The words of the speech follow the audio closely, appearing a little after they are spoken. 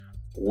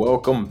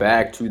Welcome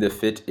back to the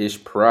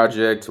Fit-ish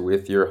Project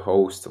with your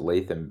host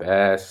Lathan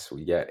Bass.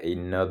 We got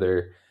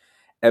another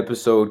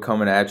episode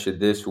coming at you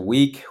this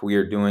week. We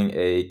are doing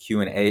a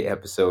Q&A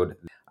episode.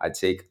 I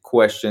take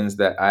questions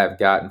that I've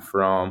gotten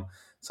from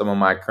some of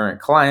my current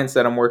clients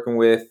that I'm working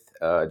with,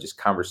 just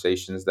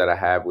conversations that I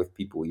have with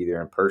people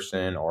either in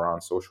person or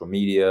on social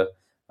media.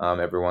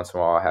 Every once in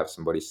a while, I have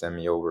somebody send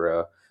me over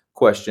a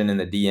question in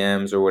the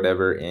DMs or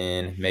whatever,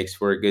 and makes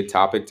for a good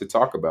topic to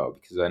talk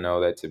about because I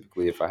know that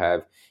typically if I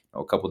have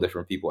a couple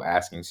different people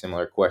asking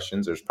similar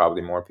questions, there's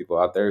probably more people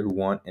out there who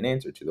want an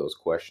answer to those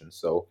questions.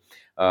 So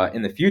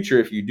in the future,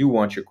 if you do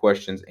want your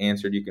questions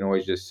answered, you can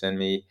always just send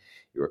me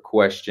your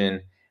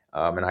question,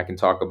 and I can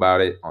talk about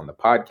it on the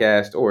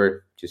podcast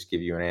or just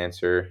give you an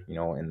answer,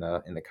 in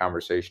the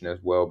conversation as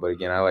well. But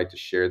again, I like to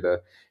share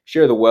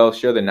the wealth,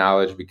 share the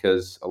knowledge,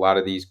 because a lot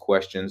of these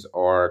questions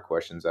are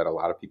questions that a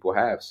lot of people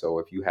have. So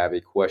if you have a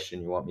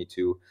question you want me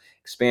to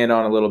expand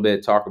on a little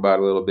bit, talk about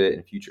a little bit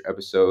in future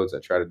episodes, I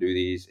try to do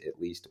these at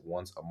least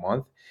once a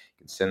month. You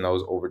can send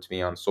those over to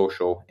me on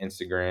social,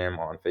 Instagram,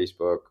 on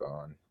Facebook,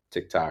 on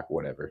TikTok,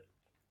 whatever,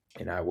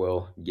 and I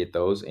will get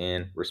those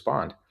and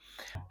respond.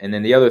 And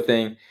then the other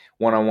thing,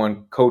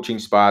 one-on-one coaching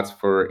spots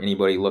for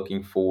anybody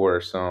looking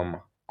for some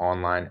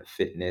online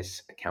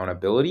fitness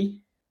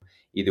accountability,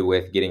 either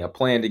with getting a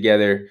plan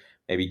together,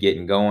 maybe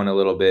getting going a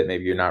little bit,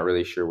 maybe you're not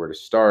really sure where to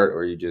start,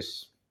 or you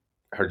just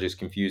are just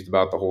confused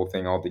about the whole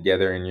thing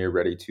altogether and you're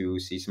ready to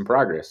see some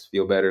progress,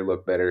 feel better,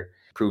 look better,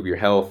 improve your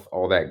health,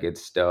 all that good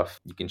stuff.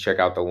 You can check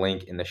out the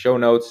link in the show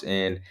notes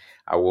and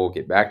I will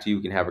get back to you.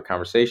 We can have a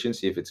conversation,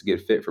 see if it's a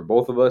good fit for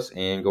both of us,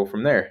 and go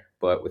from there.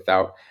 But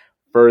without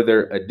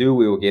further ado,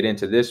 we will get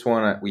into this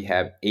one. We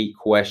have 8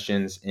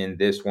 questions in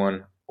this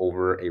one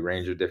over a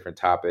range of different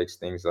topics,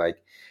 things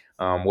like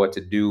what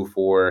to do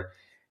for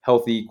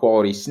healthy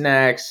quality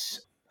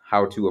snacks,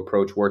 how to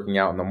approach working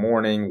out in the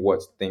morning,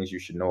 what things you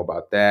should know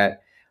about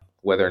that,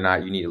 whether or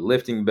not you need a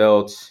lifting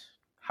belt,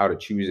 how to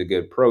choose a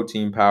good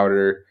protein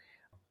powder,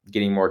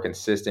 getting more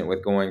consistent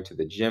with going to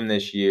the gym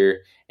this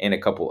year, and a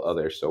couple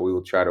others. So we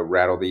will try to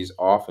rattle these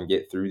off and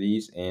get through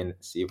these and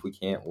see if we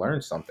can't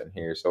learn something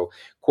here. So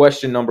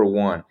question number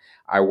 1,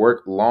 I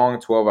work long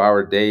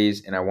 12-hour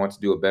days and I want to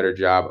do a better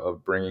job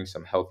of bringing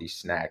some healthy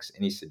snacks.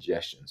 Any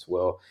suggestions?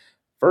 Well,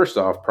 first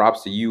off,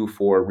 props to you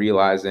for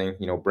realizing,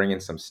 bringing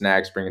some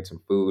snacks, bringing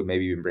some food,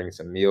 maybe even bringing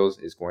some meals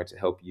is going to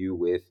help you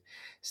with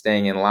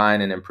staying in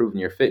line and improving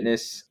your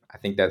fitness. I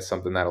think that's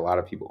something that a lot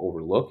of people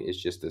overlook.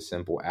 It's just a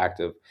simple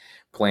act of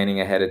planning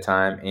ahead of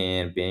time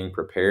and being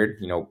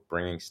prepared.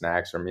 Bringing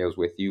snacks or meals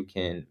with you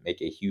can make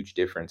a huge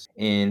difference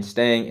in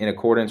staying in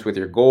accordance with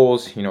your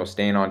goals,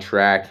 staying on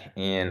track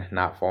and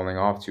not falling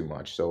off too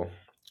much. So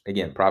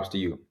again, props to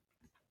you.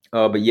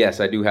 But yes,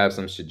 I do have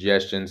some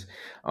suggestions.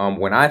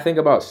 When I think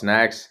about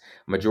snacks,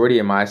 majority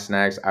of my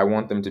snacks, I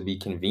want them to be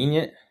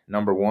convenient,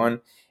 number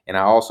one, and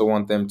I also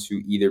want them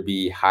to either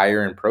be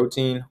higher in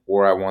protein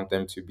or I want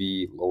them to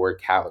be lower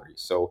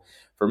calories. So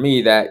for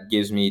me, that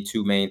gives me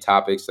 2 main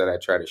topics that I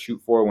try to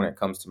shoot for when it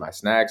comes to my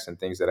snacks and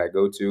things that I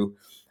go to.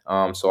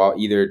 So I'll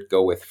either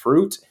go with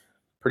fruit,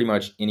 pretty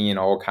much any and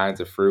all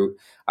kinds of fruit.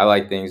 I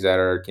like things that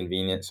are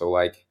convenient. So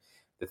like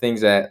the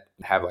things that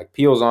have like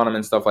peels on them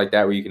and stuff like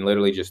that, where you can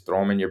literally just throw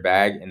them in your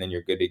bag and then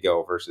you're good to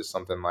go, versus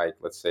something like,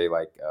 let's say,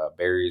 like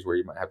berries, where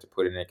you might have to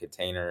put it in a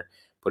container,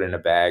 put it in a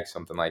bag,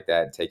 something like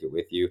that, and take it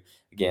with you.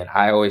 Again,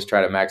 I always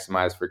try to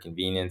maximize for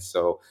convenience.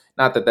 So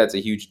not that that's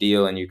a huge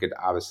deal, and you could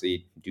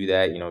obviously do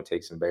that,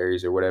 take some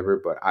berries or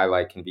whatever, but I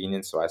like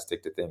convenience. So I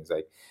stick to things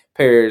like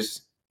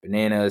pears,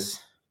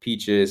 bananas,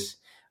 peaches,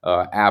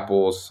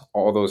 apples,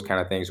 all those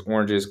kind of things,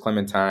 oranges,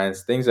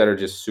 clementines, things that are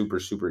just super,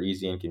 super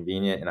easy and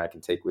convenient and I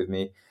can take with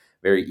me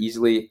very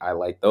easily. I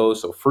like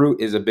those. So fruit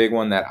is a big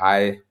one that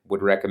I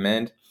would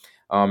recommend.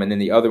 And then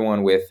the other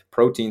one with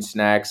protein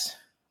snacks,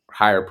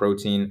 higher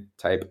protein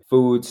type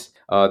foods.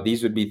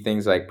 These would be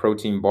things like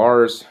protein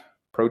bars.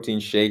 Protein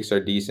shakes are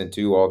decent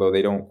too, although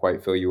they don't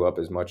quite fill you up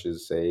as much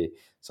as, say,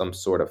 some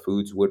sort of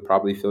foods would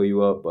probably fill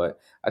you up. But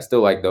I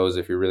still like those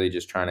if you're really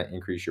just trying to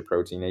increase your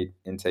protein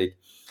intake.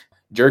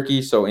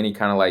 Jerky, so any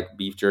kind of like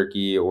beef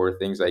jerky or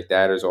things like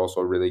that is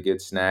also a really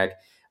good snack.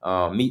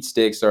 Meat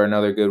sticks are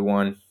another good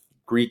one.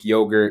 Greek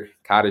yogurt,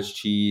 cottage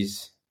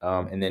cheese,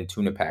 and then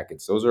tuna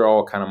packets. Those are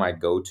all kind of my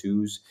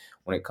go-tos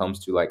when it comes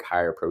to like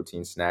higher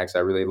protein snacks. I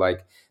really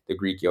like the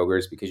Greek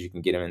yogurts because you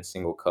can get them in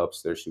single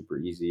cups. They're super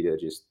easy to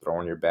just throw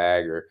in your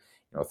bag or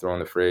throw in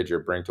the fridge or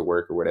bring to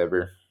work or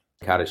whatever.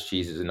 Cottage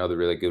cheese is another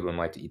really good one. I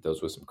like to eat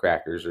those with some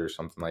crackers or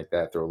something like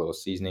that. Throw a little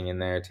seasoning in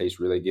there. It tastes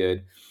really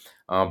good.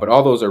 But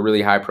all those are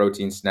really high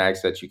protein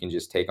snacks that you can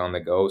just take on the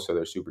go. So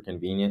they're super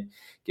convenient.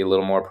 Get a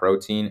little more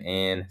protein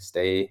and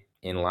stay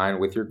in line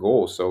with your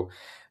goals. So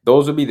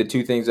those would be the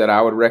 2 things that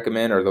I would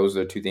recommend, or those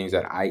are the 2 things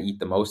that I eat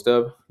the most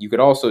of. You could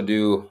also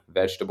do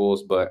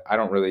vegetables, but I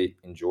don't really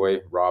enjoy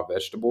raw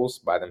vegetables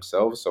by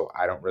themselves. So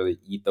I don't really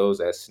eat those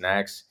as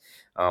snacks.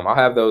 I'll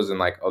have those in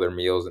like other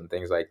meals and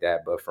things like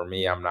that. But for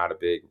me, I'm not a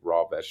big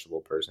raw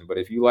vegetable person. But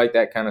if you like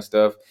that kind of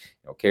stuff,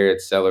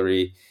 carrots,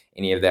 celery,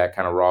 any of that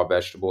kind of raw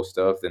vegetable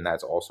stuff, then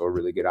that's also a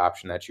really good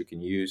option that you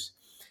can use.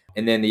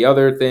 And then the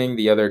other thing,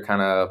 the other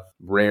kind of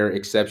rare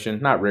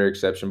exception, not rare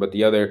exception, but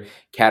the other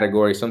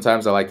category,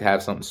 sometimes I like to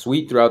have something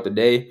sweet throughout the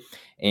day.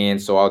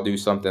 And so I'll do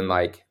something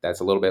like that's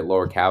a little bit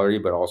lower calorie,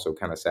 but also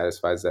kind of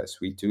satisfies that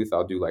sweet tooth.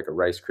 I'll do like a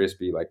Rice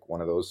Krispie, like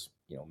one of those,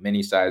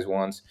 mini size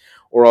ones,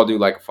 or I'll do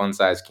like a fun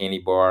size candy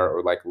bar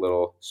or like a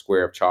little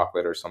square of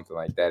chocolate or something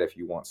like that if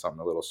you want something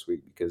a little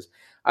sweet, because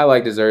I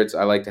like desserts.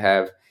 I like to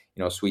have,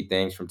 sweet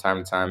things from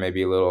time to time,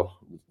 maybe a little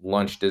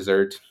lunch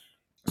dessert.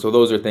 So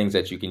those are things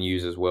that you can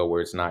use as well,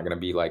 where it's not going to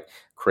be like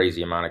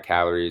crazy amount of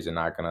calories and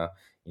not going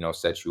to,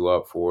 set you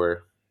up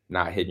for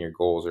not hitting your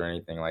goals or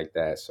anything like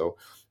that. So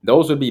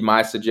those would be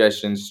my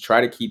suggestions.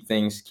 Try to keep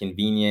things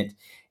convenient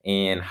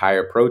and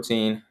higher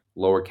protein,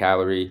 lower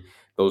calorie.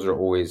 Those are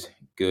always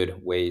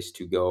good ways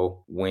to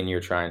go when you're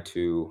trying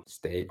to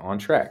stay on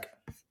track.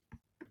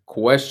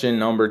 Question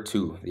number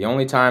 2. The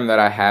only time that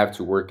I have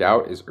to work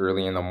out is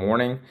early in the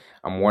morning.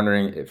 I'm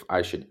wondering if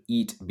I should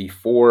eat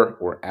before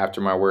or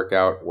after my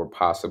workout, or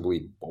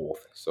possibly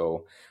both.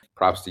 So,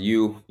 props to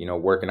you.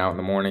 Working out in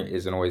the morning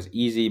isn't always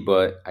easy,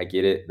 but I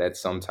get it that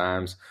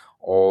sometimes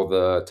all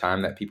the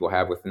time that people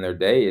have within their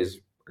day is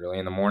early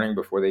in the morning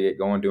before they get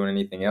going doing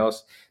anything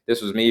else.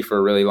 This was me for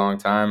a really long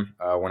time.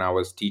 When I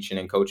was teaching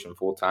and coaching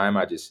full time,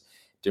 I just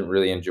didn't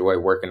really enjoy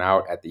working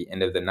out at the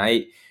end of the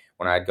night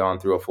when I'd gone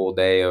through a full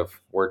day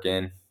of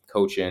working,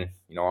 coaching,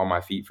 on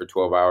my feet for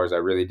 12 hours. I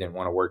really didn't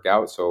want to work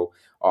out. So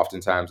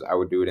oftentimes I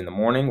would do it in the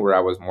morning where I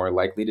was more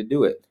likely to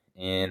do it.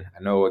 And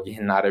I know,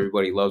 again, not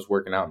everybody loves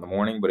working out in the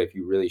morning, but if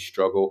you really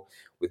struggle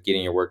with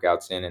getting your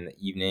workouts in the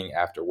evening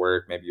after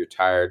work, maybe you're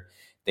tired,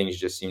 things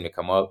just seem to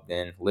come up,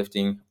 then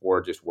lifting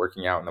or just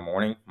working out in the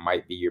morning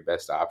might be your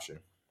best option.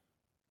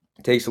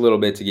 It takes a little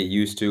bit to get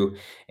used to,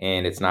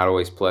 and it's not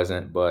always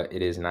pleasant, but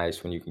it is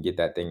nice when you can get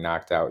that thing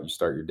knocked out. You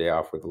start your day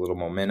off with a little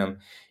momentum.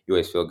 You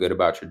always feel good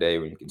about your day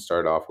when you can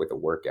start off with a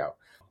workout.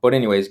 But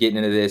anyways, getting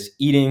into this,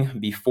 eating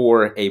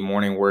before a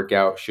morning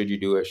workout, should you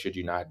do it, should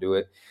you not do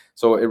it?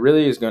 So it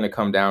really is going to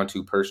come down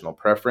to personal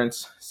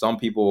preference. Some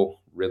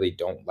people really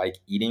don't like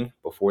eating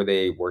before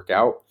they work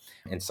out,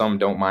 and some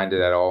don't mind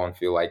it at all and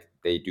feel like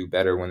they do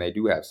better when they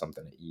do have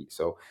something to eat.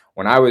 So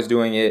when I was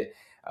doing it,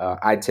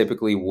 I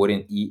typically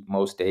wouldn't eat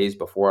most days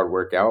before I'd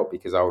work out,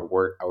 because I would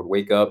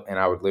wake up and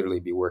I would literally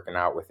be working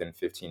out within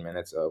 15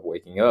 minutes of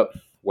waking up.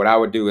 What I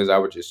would do is I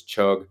would just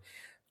chug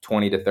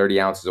 20 to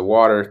 30 ounces of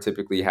water,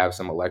 typically have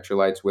some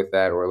electrolytes with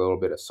that or a little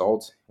bit of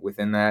salt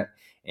within that.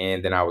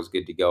 And then I was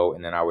good to go.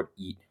 And then I would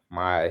eat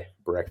my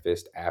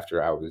breakfast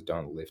after I was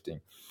done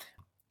lifting.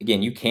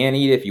 Again, you can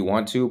eat if you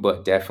want to,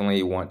 but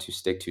definitely want to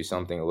stick to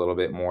something a little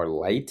bit more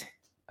light.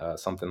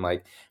 Something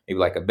like maybe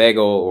like a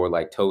bagel or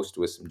like toast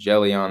with some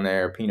jelly on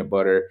there, peanut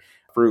butter.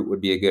 Fruit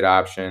would be a good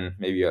option.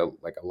 Maybe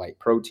like a light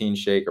protein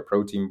shake or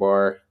protein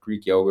bar,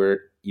 Greek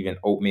yogurt, even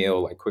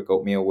oatmeal, like quick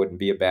oatmeal wouldn't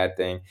be a bad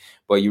thing.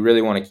 But you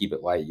really want to keep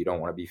it light. You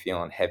don't want to be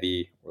feeling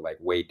heavy or like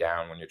weighed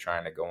down when you're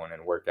trying to go in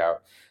and work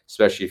out,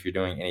 especially if you're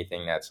doing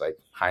anything that's like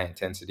high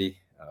intensity.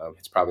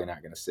 It's probably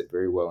not going to sit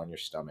very well in your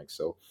stomach.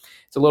 So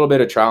it's a little bit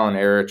of trial and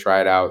error.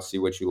 Try it out, see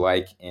what you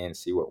like, and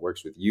see what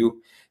works with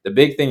you. The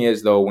big thing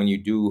is, though, when you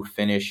do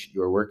finish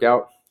your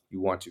workout,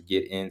 you want to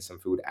get in some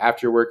food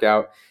after your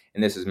workout.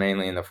 And this is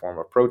mainly in the form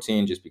of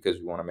protein, just because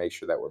we want to make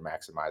sure that we're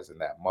maximizing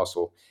that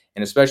muscle.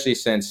 And especially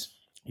since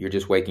you're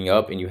just waking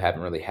up and you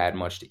haven't really had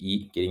much to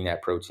eat, getting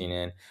that protein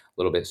in a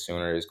little bit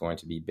sooner is going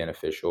to be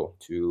beneficial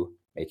to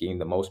making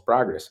the most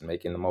progress and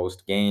making the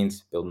most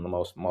gains, building the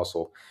most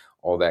muscle,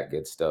 all that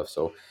good stuff.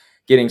 So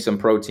getting some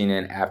protein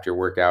in after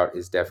workout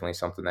is definitely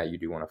something that you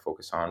do want to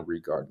focus on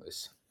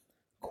regardless.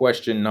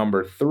 Question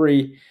number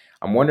 3.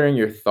 I'm wondering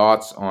your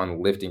thoughts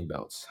on lifting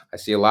belts. I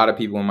see a lot of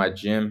people in my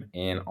gym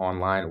and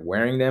online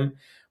wearing them,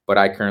 but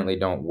I currently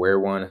don't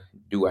wear one.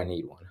 Do I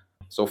need one?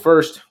 So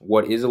first,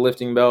 what is a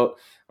lifting belt?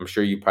 I'm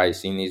sure you've probably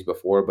seen these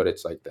before, but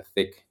it's like the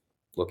thick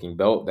looking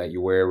belt that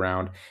you wear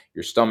around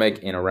your stomach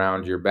and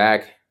around your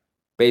back.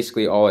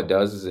 Basically, all it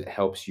does is it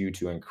helps you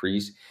to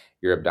increase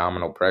your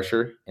abdominal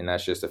pressure, and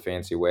that's just a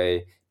fancy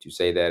way to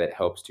say that it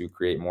helps to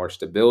create more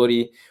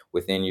stability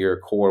within your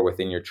core,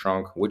 within your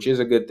trunk, which is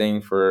a good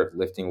thing for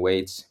lifting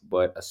weights,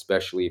 but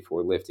especially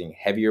for lifting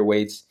heavier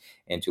weights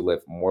and to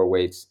lift more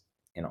weights,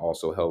 and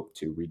also help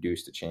to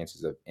reduce the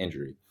chances of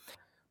injury.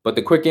 But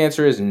the quick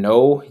answer is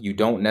no, you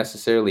don't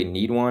necessarily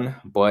need one.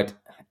 But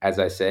as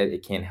I said,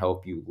 it can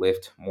help you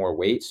lift more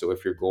weight. So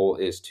if your goal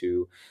is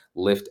to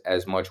lift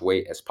as much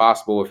weight as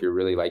possible, if you're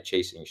really like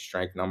chasing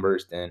strength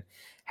numbers, then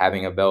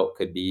having a belt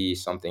could be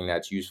something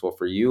that's useful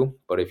for you.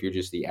 But if you're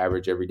just the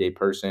average everyday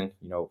person,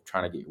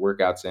 trying to get your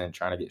workouts in,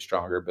 trying to get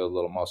stronger, build a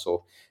little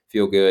muscle,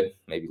 feel good,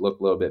 maybe look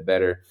a little bit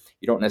better,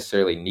 you don't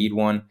necessarily need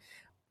one.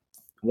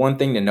 One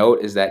thing to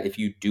note is that if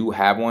you do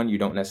have one, you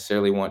don't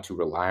necessarily want to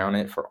rely on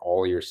it for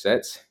all your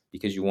sets,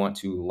 because you want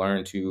to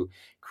learn to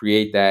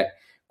create that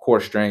core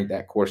strength,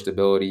 that core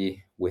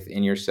stability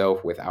within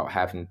yourself without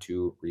having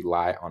to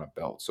rely on a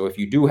belt. So if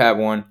you do have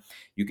one,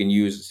 you can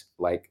use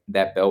like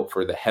that belt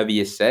for the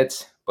heaviest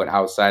sets. But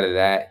outside of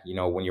that,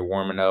 when you're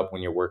warming up,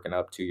 when you're working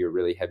up to your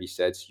really heavy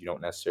sets, you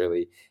don't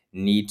necessarily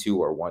need to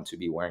or want to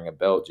be wearing a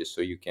belt, just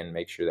so you can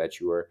make sure that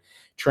you are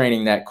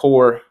training that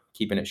core,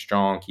 keeping it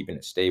strong, keeping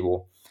it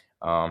stable,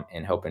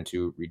 and helping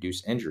to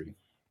reduce injury.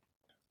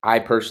 I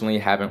personally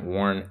haven't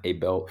worn a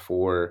belt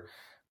for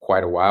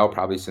quite a while,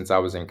 probably since I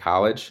was in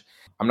college.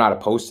 I'm not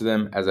opposed to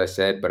them, as I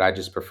said, but I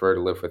just prefer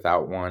to live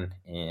without one.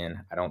 And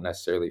I don't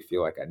necessarily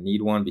feel like I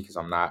need one because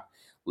I'm not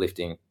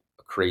lifting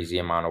a crazy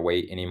amount of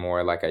weight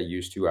anymore like I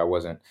used to.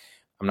 I'm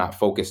not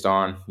focused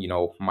on,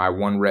 my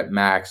 1 rep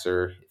max,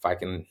 or if I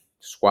can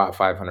squat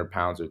 500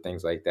 pounds or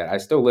things like that. I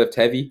still lift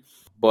heavy,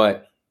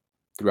 but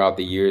throughout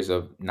the years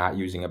of not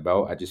using a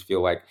belt, I just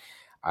feel like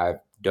I've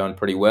done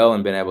pretty well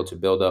and been able to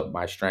build up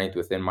my strength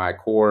within my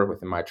core,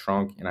 within my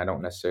trunk. And I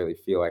don't necessarily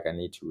feel like I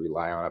need to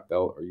rely on a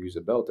belt or use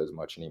a belt as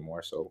much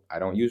anymore. So I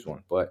don't use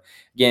one. But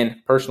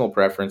again, personal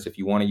preference. If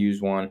you want to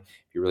use one,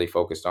 if you're really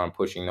focused on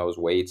pushing those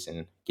weights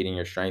and getting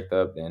your strength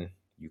up, then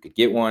you could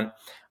get one,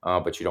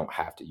 but you don't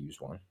have to use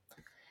one.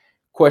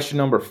 Question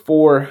number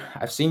 4,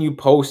 I've seen you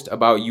post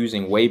about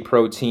using whey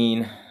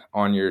protein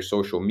on your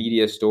social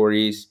media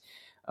stories.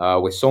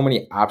 With so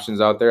many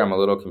options out there, I'm a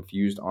little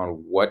confused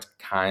on what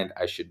kind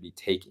I should be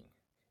taking.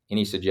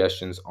 Any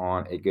suggestions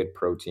on a good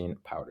protein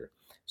powder?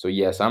 So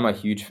yes, I'm a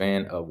huge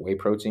fan of whey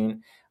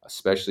protein,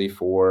 especially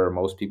for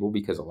most people,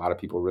 because a lot of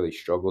people really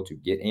struggle to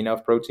get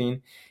enough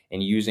protein.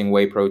 And using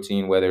whey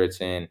protein, whether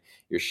it's in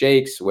your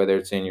shakes, whether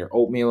it's in your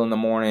oatmeal in the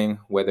morning,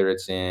 whether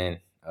it's in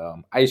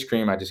ice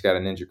cream. I just got a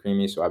Ninja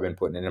Creamy, so I've been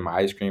putting it in my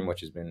ice cream,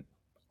 which has been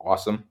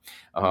awesome.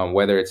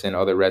 Whether it's in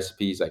other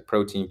recipes like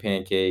protein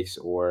pancakes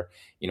or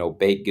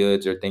baked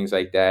goods or things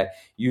like that,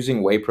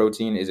 using whey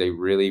protein is a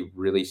really,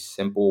 really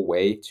simple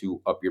way to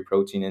up your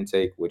protein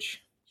intake,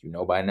 which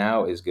by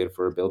now is good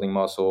for building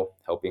muscle,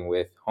 helping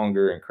with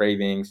hunger and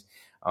cravings,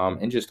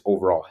 and just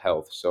overall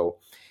health. So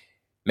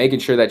making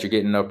sure that you're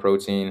getting enough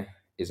protein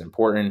is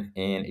important,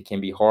 and it can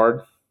be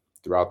hard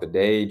throughout the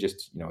day.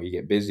 Just, you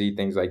get busy,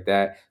 things like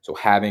that. So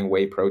having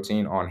whey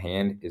protein on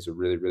hand is a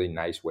really, really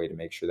nice way to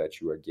make sure that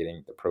you are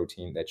getting the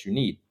protein that you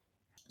need.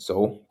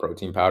 So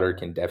protein powder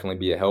can definitely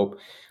be a help.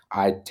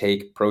 I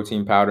take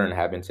protein powder and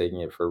have been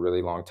taking it for a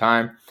really long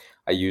time.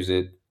 I use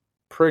it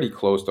pretty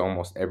close to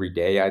almost every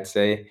day, I'd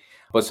say.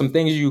 But some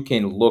things you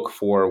can look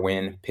for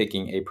when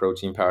picking a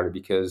protein powder,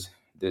 because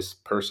this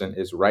person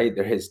is right.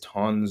 There is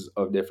tons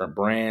of different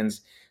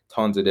brands,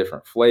 tons of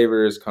different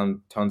flavors,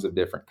 tons of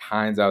different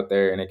kinds out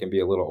there, and it can be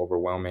a little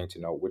overwhelming to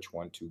know which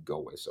one to go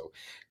with. So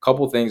a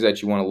couple things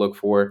that you want to look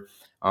for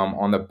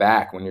on the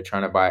back when you're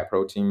trying to buy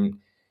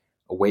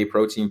a whey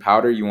protein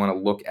powder. You want to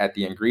look at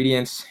the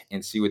ingredients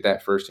and see what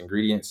that first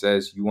ingredient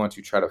says. You want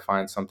to try to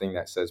find something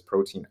that says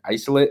protein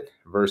isolate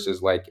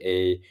versus like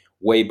a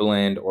whey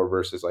blend or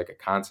versus like a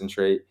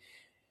concentrate,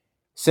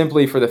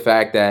 simply for the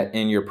fact that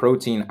in your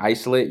protein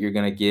isolate, you're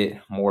going to get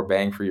more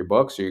bang for your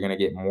buck. So you're going to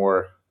get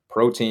more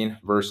protein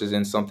versus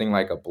in something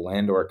like a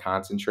blend or a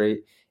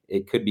concentrate.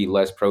 It could be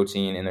less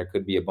protein, and there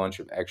could be a bunch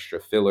of extra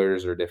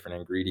fillers or different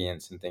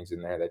ingredients and things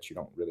in there that you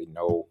don't really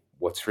know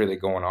what's really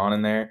going on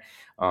in there.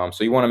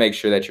 So you want to make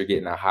sure that you're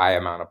getting a high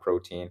amount of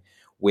protein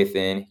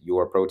within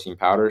your protein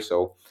powder.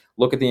 So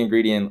look at the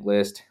ingredient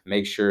list.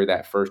 Make sure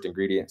that first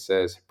ingredient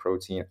says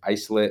protein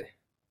isolate.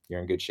 You're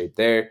in good shape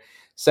there.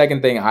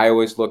 Second thing I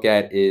always look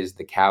at is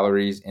the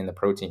calories and the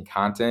protein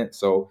content.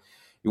 So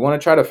you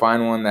want to try to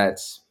find one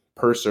that's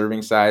per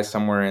serving size,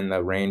 somewhere in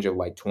the range of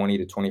like 20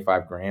 to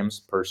 25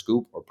 grams per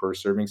scoop or per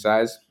serving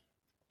size.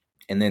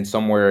 And then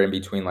somewhere in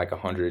between like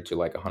 100 to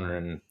like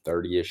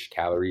 130-ish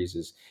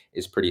calories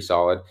is pretty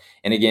solid.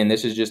 And again,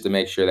 this is just to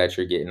make sure that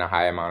you're getting a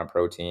high amount of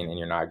protein and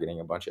you're not getting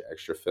a bunch of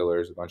extra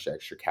fillers, a bunch of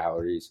extra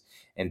calories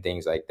and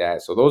things like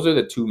that. So those are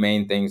the two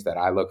main things that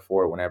I look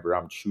for whenever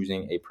I'm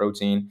choosing a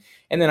protein.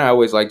 And then I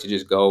always like to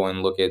just go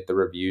and look at the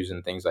reviews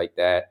and things like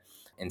that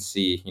and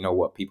see,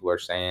 what people are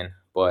saying.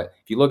 But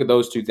if you look at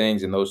those two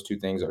things and those two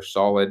things are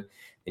solid,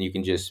 then you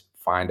can just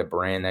find a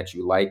brand that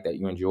you like, that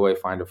you enjoy,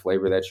 find a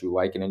flavor that you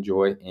like and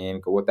enjoy,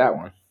 and go with that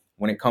one.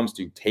 When it comes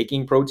to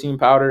taking protein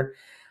powder,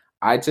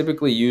 I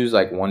typically use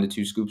like 1 to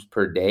 2 scoops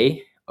per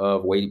day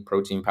of whey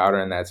protein powder,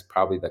 and that's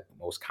probably the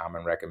most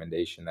common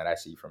recommendation that I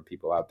see from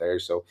people out there.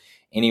 So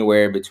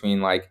anywhere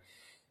between like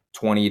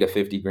 20 to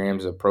 50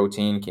 grams of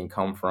protein can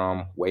come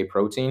from whey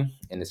protein,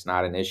 and it's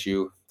not an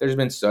issue. There's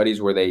been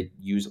studies where they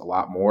use a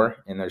lot more,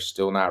 and there's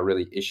still not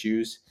really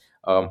issues.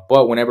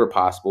 But whenever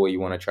possible, you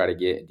want to try to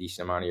get a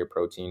decent amount of your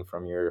protein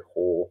from your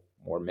whole,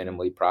 more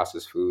minimally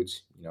processed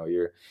foods.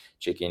 Your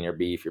chicken, your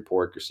beef, your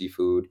pork, your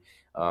seafood,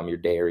 your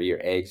dairy, your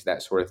eggs,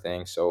 that sort of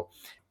thing. So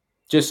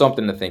just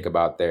something to think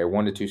about there.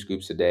 1 to 2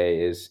 scoops a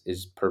day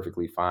is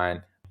perfectly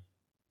fine.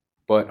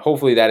 But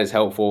hopefully that is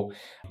helpful.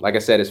 Like I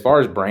said, as far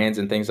as brands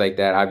and things like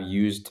that, I've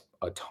used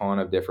a ton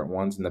of different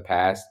ones in the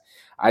past.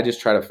 I just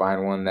try to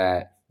find one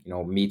that,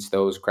 meets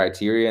those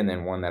criteria, and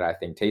then one that I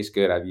think tastes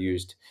good. I've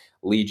used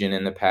Legion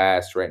in the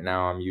past. Right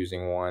now, I'm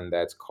using one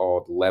that's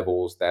called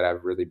Levels that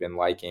I've really been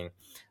liking.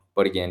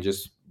 But again,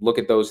 just look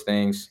at those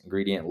things: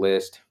 ingredient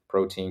list,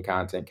 protein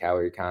content,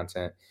 calorie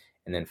content,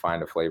 and then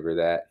find a flavor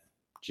that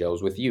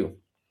gels with you.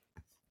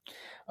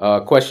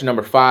 Question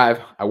number 5.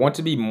 I want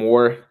to be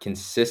more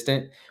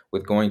consistent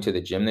with going to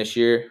the gym this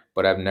year,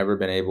 but I've never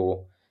been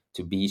able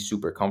to be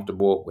super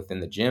comfortable within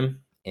the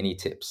gym. Any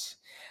tips?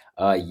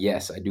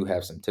 Yes, I do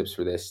have some tips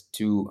for this.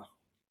 To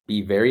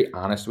be very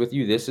honest with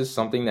you, this is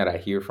something that I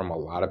hear from a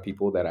lot of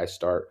people that I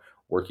start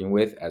working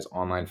with as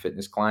online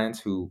fitness clients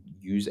who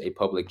use a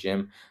public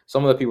gym.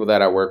 Some of the people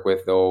that I work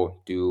with, they'll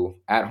do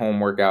at home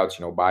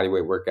workouts, body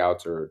weight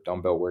workouts or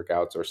dumbbell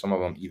workouts, or some of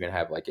them even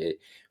have like a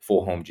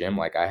full home gym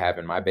like I have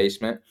in my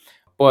basement.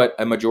 But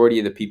a majority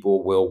of the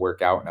people will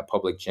work out in a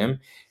public gym.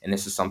 And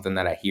this is something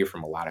that I hear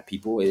from a lot of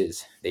people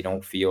is they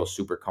don't feel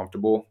super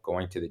comfortable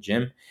going to the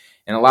gym.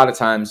 And a lot of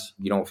times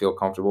you don't feel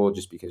comfortable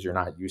just because you're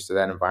not used to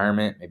that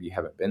environment. Maybe you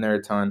haven't been there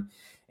a ton.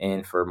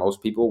 And for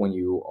most people, when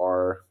you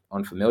are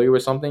unfamiliar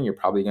with something, you're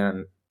probably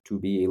going to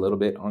be a little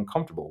bit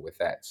uncomfortable with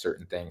that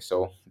certain thing.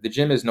 So the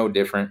gym is no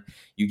different.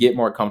 You get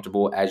more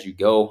comfortable as you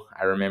go.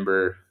 I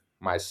remember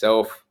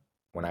myself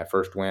when I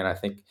first went, I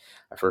think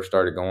I first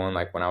started going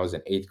like when I was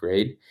in 8th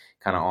grade,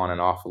 kind of on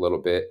and off a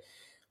little bit.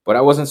 But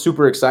I wasn't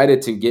super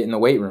excited to get in the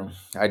weight room.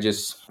 I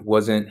just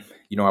wasn't,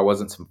 I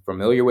wasn't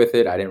familiar with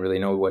it. I didn't really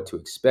know what to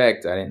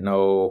expect. I didn't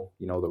know,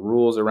 the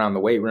rules around the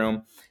weight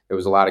room. There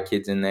was a lot of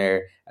kids in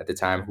there at the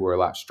time who were a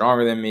lot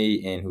stronger than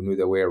me and who knew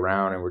their way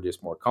around and were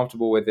just more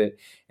comfortable with it.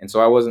 And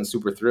so I wasn't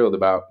super thrilled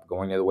about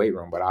going to the weight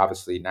room. But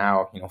obviously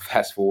now,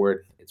 fast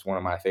forward, it's one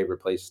of my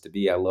favorite places to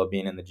be. I love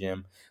being in the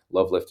gym,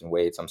 love lifting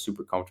weights. I'm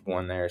super comfortable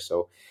in there.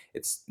 So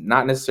it's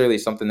not necessarily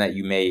something that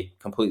you may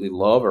completely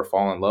love or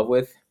fall in love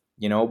with,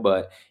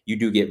 but you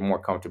do get more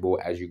comfortable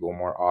as you go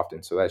more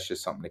often. So that's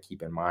just something to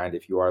keep in mind.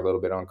 If you are a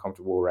little bit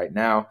uncomfortable right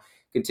now,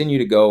 continue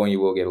to go and you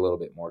will get a little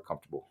bit more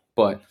comfortable.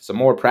 But some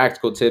more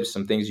practical tips,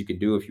 some things you can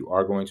do if you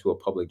are going to a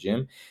public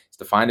gym is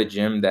to find a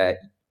gym that,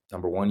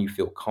 number one, you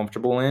feel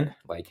comfortable in.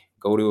 Like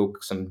go to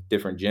some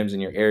different gyms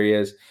in your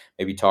areas,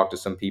 maybe talk to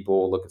some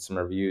people, look at some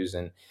reviews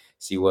and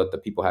see what the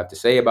people have to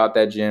say about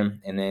that gym,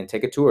 and then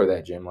take a tour of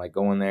that gym. Like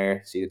go in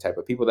there, see the type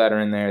of people that are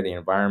in there, the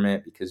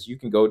environment, because you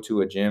can go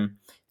to a gym,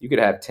 you could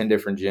have 10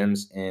 different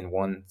gyms in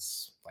one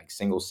like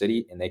single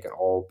city, and they could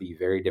all be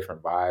very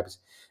different vibes,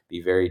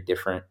 be very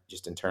different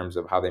just in terms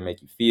of how they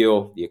make you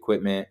feel, the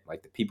equipment,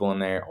 like the people in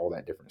there, all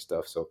that different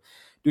stuff. So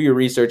do your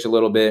research a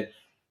little bit,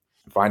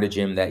 find a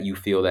gym that you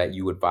feel that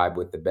you would vibe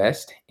with the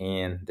best,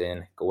 and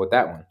then go with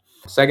that one.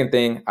 Second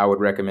thing I would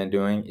recommend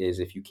doing is,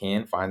 if you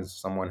can, find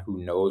someone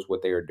who knows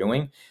what they are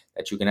doing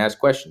that you can ask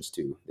questions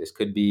to. This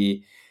could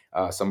be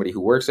somebody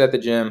who works at the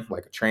gym,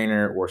 like a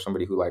trainer, or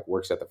somebody who like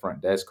works at the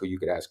front desk who you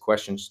could ask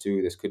questions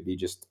to. This could be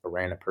just a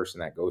random person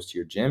that goes to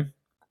your gym.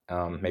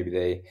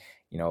 Maybe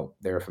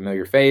they're a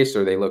familiar face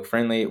or they look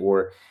friendly,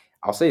 or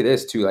I'll say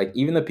this too, like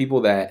even the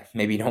people that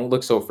maybe don't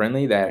look so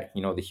friendly, that,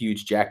 the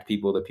huge jacked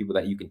people, the people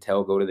that you can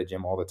tell go to the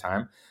gym all the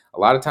time, a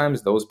lot of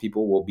times those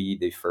people will be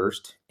the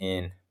first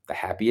and the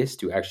happiest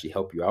to actually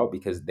help you out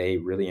because they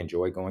really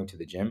enjoy going to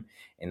the gym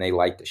and they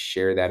like to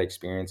share that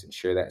experience and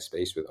share that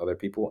space with other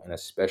people, and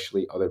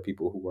especially other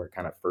people who are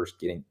kind of first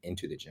getting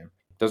into the gym.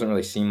 It doesn't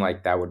really seem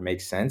like that would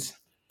make sense.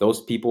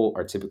 Those people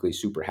are typically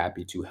super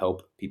happy to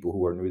help people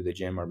who are new to the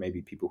gym or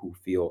maybe people who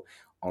feel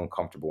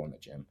uncomfortable in the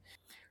gym.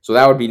 So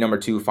that would be number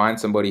 2. Find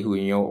somebody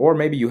who, or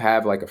maybe you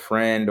have like a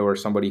friend or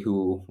somebody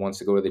who wants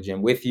to go to the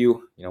gym with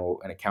you,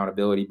 an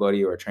accountability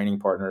buddy or a training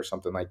partner or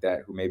something like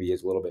that, who maybe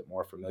is a little bit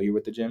more familiar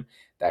with the gym.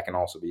 That can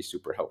also be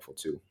super helpful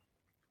too.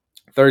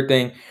 Third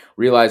thing,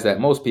 realize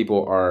that most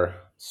people are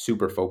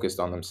super focused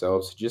on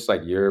themselves, just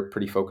like you're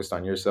pretty focused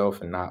on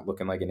yourself and not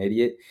looking like an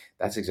idiot.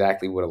 That's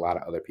exactly what a lot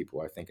of other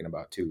people are thinking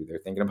about too. They're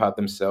thinking about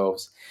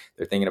themselves.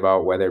 They're thinking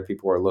about whether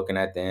people are looking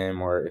at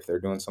them or if they're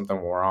doing something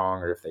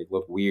wrong or if they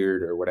look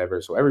weird or whatever.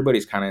 So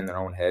everybody's kind of in their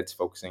own heads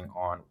focusing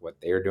on what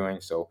they're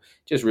doing. So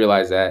just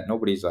realize that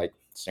nobody's like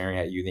staring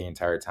at you the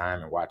entire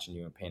time and watching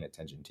you and paying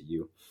attention to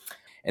you.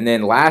 And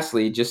then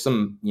lastly, just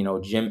some,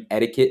 gym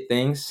etiquette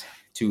things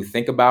to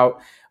think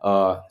about.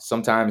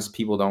 Sometimes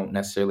people don't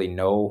necessarily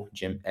know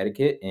gym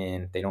etiquette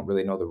and they don't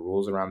really know the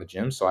rules around the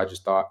gym. So I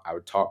just thought I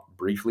would talk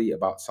briefly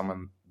about some of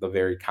the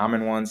very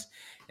common ones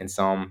and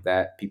some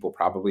that people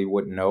probably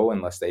wouldn't know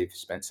unless they've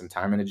spent some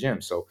time in a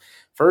gym. So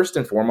first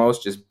and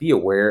foremost, just be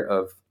aware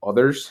of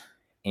others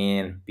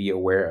and be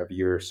aware of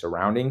your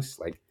surroundings.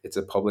 Like it's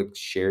a public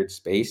shared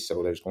space,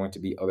 so there's going to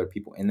be other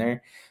people in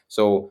there.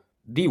 So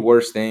the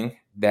worst thing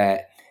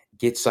that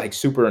gets like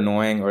super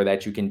annoying or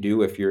that you can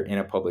do if you're in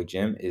a public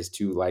gym is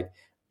to like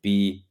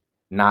be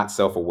not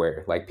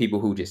self-aware. Like people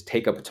who just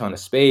take up a ton of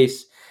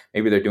space,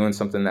 maybe they're doing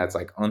something that's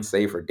like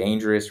unsafe or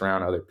dangerous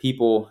around other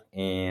people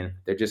and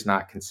they're just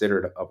not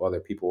considerate of other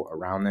people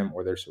around them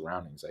or their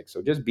surroundings. Like,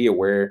 so just be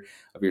aware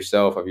of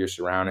yourself, of your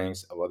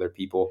surroundings, of other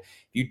people.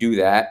 If you do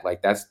that,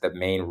 like that's the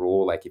main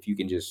rule. Like if you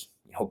can just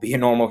be a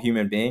normal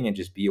human being and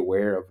just be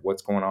aware of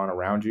what's going on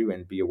around you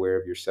and be aware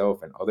of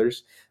yourself and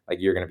others, like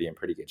you're going to be in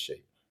pretty good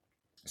shape.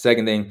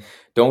 Second thing,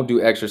 don't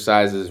do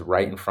exercises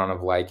right in front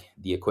of like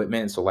the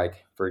equipment. So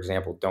like for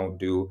example, don't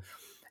do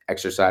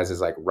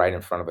exercises like right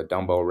in front of a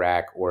dumbbell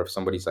rack, or if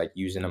somebody's like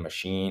using a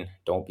machine,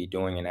 don't be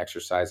doing an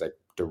exercise like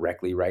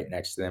directly right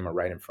next to them or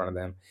right in front of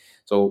them.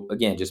 So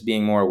again, just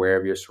being more aware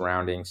of your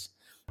surroundings.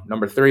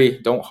 Number three,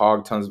 don't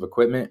hog tons of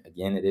equipment.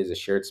 Again, it is a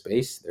shared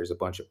space. There's a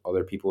bunch of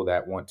other people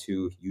that want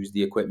to use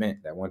the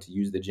equipment, that want to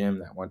use the gym,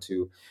 that want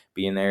to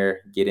be in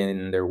there, get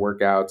in their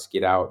workouts,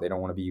 get out. They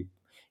don't want to be,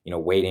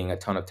 waiting a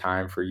ton of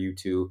time for you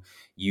to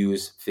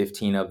use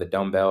 15 of the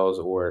dumbbells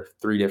or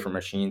three different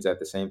machines at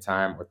the same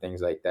time or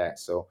things like that.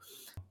 So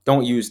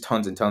don't use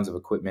tons and tons of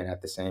equipment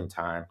at the same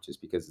time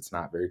just because it's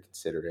not very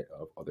considerate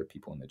of other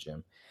people in the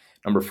gym.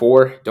 Number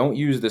four, don't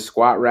use the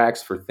squat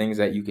racks for things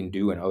that you can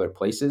do in other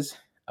places.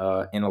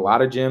 In a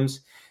lot of gyms,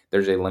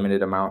 there's a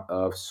limited amount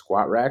of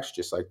squat racks,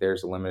 just like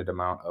there's a limited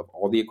amount of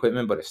all the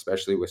equipment, but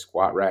especially with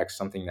squat racks,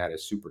 something that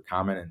is super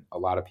common and a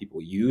lot of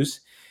people use.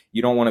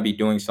 You don't want to be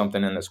doing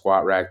something in the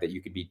squat rack that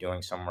you could be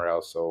doing somewhere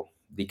else. So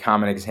the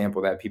common example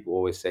that people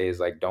always say is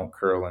like, don't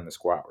curl in the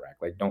squat rack.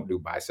 Like, don't do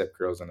bicep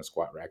curls in the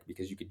squat rack,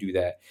 because you could do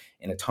that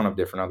in a ton of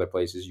different other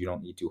places. You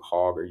don't need to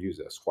hog or use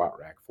a squat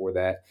rack for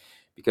that,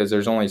 because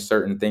there's only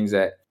certain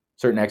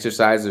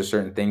exercises or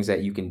certain things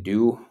that you can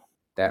do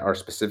that are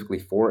specifically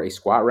for a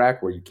squat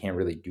rack where you can't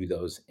really do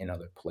those in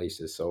other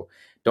places. So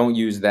don't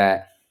use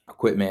that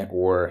equipment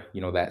or,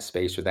 that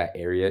space or that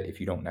area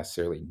if you don't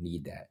necessarily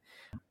need that.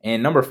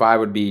 And number five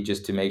would be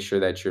just to make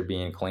sure that you're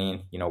being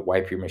clean.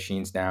 Wipe your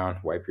machines down,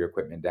 wipe your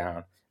equipment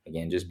down.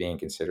 Again, just being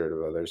considerate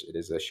of others. It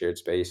is a shared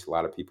space. A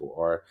lot of people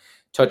are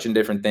touching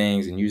different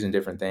things and using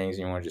different things.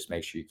 And you want to just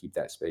make sure you keep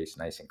that space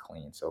nice and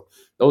clean. So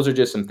those are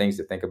just some things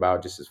to think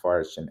about just as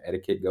far as gym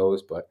etiquette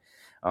goes. But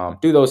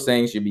do those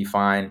things, you'll be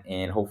fine.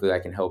 And hopefully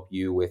that can help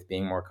you with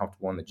being more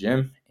comfortable in the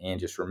gym. And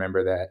just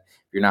remember that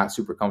if you're not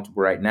super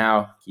comfortable right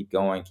now, keep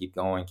going, keep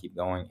going, keep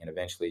going. And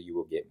eventually you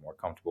will get more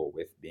comfortable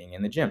with being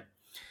in the gym.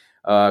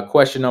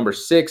 Question number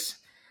 6.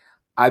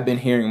 I've been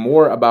hearing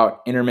more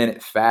about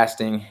intermittent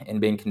fasting and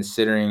been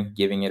considering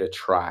giving it a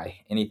try.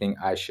 Anything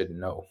I should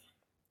know?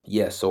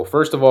 Yes. So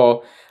first of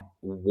all,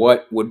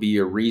 what would be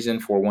your reason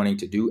for wanting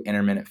to do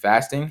intermittent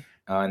fasting?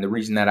 And the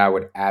reason that I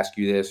would ask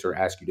you this or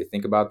ask you to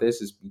think about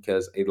this is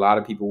because a lot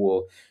of people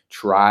will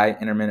try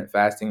intermittent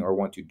fasting or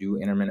want to do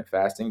intermittent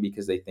fasting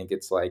because they think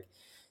it's like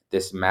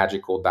this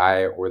magical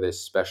diet or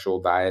this special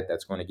diet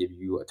that's going to give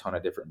you a ton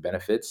of different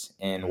benefits.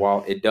 And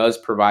while it does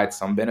provide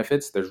some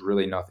benefits, there's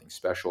really nothing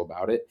special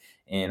about it.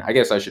 And I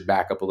guess I should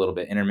back up a little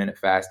bit. Intermittent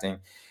fasting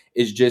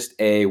is just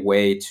a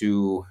way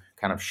to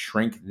kind of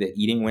shrink the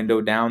eating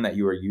window down that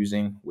you are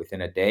using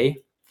within a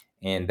day.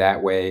 And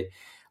that way,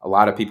 a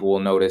lot of people will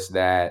notice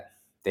that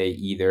they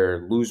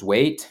either lose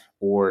weight,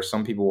 or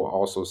some people will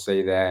also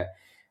say that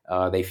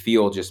they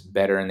feel just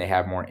better and they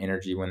have more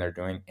energy when they're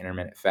doing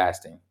intermittent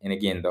fasting. And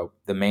again, though,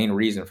 the main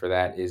reason for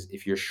that is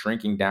if you're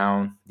shrinking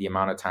down the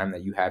amount of time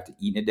that you have to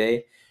eat in a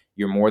day,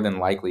 you're more than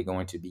likely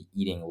going to be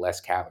eating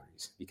less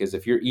calories. Because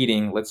if you're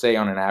eating, let's say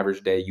on an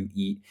average day,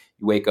 you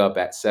wake up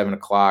at 7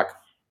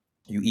 o'clock,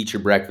 you eat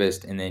your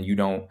breakfast, and then you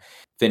don't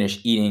finish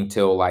eating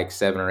till like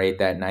 7 or 8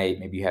 that night.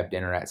 Maybe you have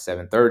dinner at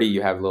 7:30,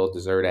 you have a little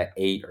dessert at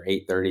 8 or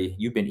 8:30.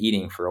 You've been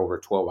eating for over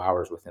 12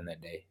 hours within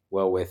that day.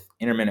 Well, with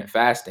intermittent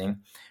fasting,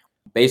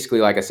 basically,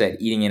 like I said,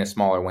 eating in a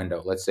smaller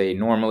window. Let's say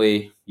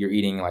normally you're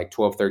eating like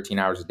 12, 13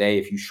 hours a day.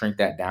 If you shrink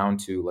that down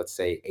to, let's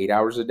say, 8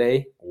 hours a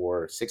day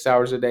or 6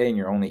 hours a day, and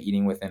you're only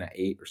eating within an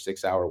 8 or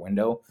 6 hour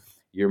window,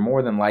 you're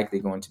more than likely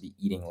going to be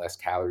eating less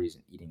calories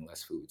and eating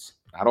less foods.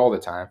 Not all the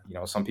time.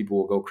 Some people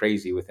will go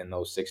crazy within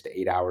those 6 to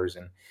 8 hours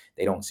and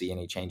they don't see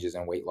any changes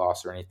in weight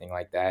loss or anything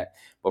like that.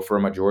 But for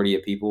a majority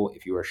of people,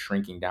 if you are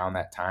shrinking down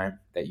that time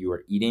that you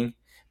are eating,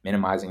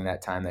 minimizing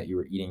that time that you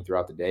were eating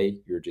throughout the day,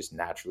 you're just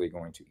naturally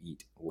going to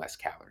eat less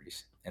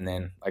calories. And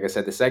then, like I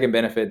said, the second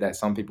benefit that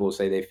some people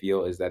say they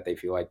feel is that they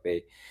feel like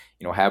they,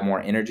 have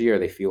more energy or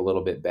they feel a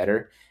little bit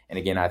better. And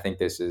again, I think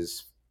this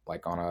is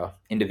like on a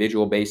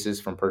individual basis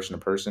from person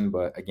to person.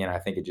 But again, I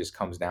think it just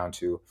comes down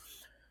to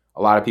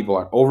a lot of people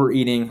are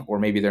overeating, or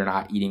maybe they're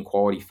not eating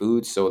quality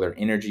foods. So their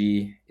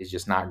energy is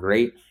just not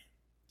great.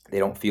 They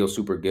don't feel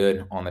super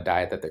good on the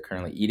diet that they're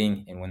currently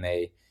eating. And when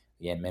they,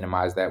 again,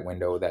 minimize that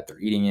window that they're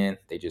eating in,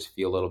 they just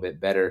feel a little bit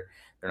better.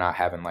 They're not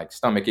having like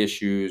stomach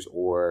issues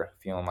or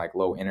feeling like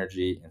low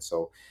energy. And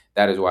so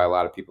that is why a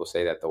lot of people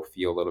say that they'll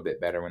feel a little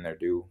bit better when they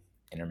do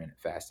intermittent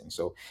fasting.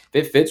 So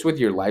if it fits with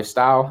your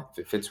lifestyle, if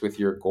it fits with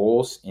your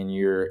goals and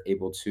you're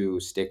able to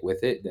stick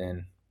with it,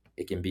 then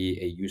it can be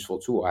a useful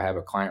tool. I have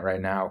a client right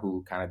now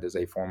who kind of does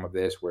a form of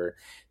this where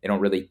they don't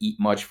really eat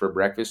much for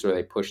breakfast, or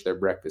they push their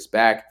breakfast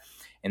back,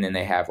 and then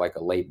they have like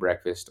a late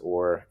breakfast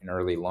or an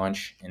early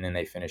lunch, and then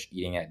they finish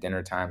eating at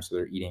dinner time. So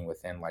they're eating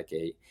within like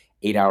a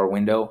 8 hour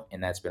window,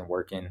 and that's been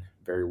working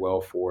very well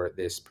for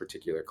this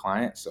particular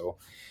client. So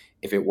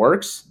if it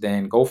works,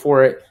 then go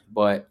for it,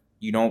 but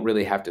you don't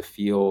really have to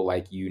feel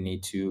like you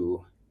need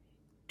to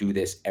do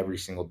this every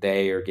single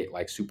day or get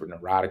like super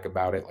neurotic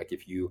about it. Like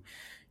if you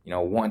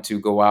want to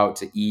go out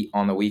to eat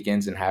on the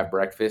weekends and have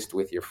breakfast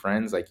with your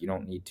friends, like you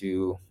don't need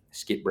to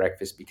skip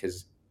breakfast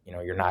because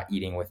you're not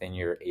eating within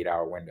your 8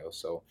 hour window.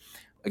 So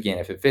again,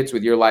 if it fits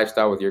with your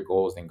lifestyle, with your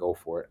goals, then go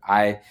for it.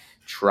 I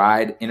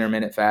tried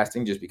intermittent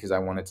fasting just because I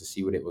wanted to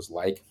see what it was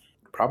like,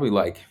 probably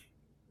like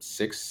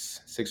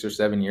 6 or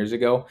 7 years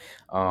ago.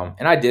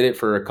 And I did it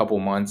for a couple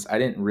months. I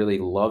didn't really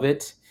love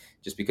it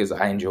just because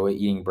I enjoy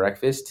eating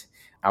breakfast.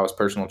 I was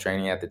personal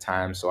training at the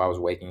time, so I was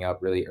waking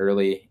up really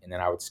early and then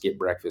I would skip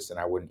breakfast and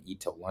I wouldn't eat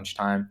till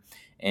lunchtime.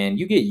 And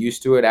you get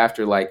used to it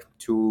after like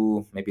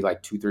maybe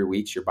like 2, 3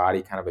 weeks, your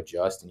body kind of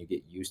adjusts and you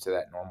get used to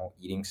that normal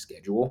eating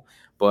schedule.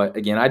 But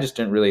again, I just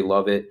didn't really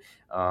love it.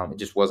 It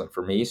just wasn't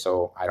for me,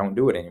 so I don't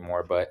do it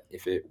anymore. But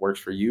if it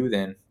works for you,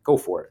 then go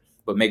for it.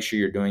 But make sure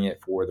you're doing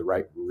it for the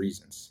right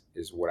reasons,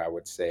 is what I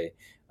would say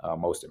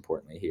most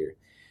importantly here.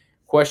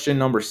 Question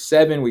number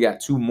 7, we got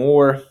two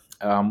more.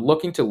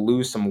 Looking to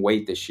lose some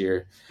weight this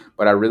year,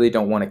 but I really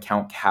don't want to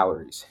count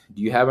calories.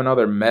 Do you have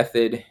another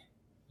method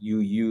you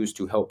use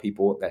to help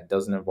people that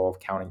doesn't involve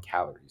counting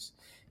calories?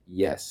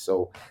 Yes.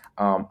 So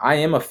I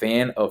am a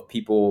fan of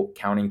people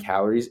counting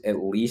calories,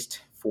 at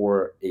least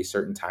for a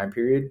certain time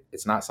period.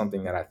 It's not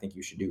something that I think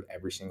you should do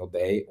every single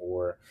day,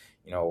 or,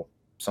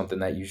 something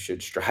that you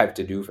should strive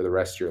to do for the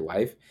rest of your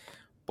life.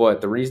 But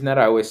the reason that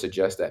I always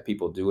suggest that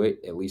people do it,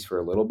 at least for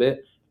a little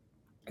bit,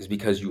 is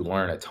because you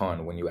learn a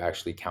ton when you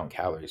actually count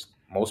calories.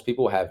 Most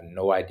people have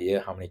no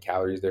idea how many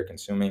calories they're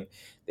consuming.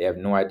 They have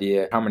no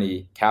idea how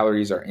many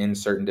calories are in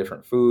certain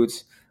different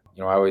foods.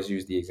 I always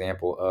use the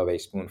example of a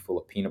spoonful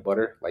of peanut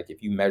butter. Like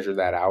if you measure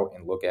that out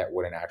and look at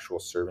what an actual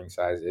serving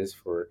size is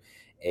for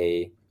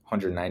a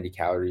 190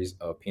 calories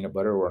of peanut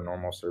butter or a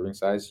normal serving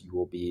size, you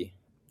will be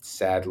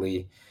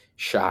sadly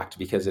shocked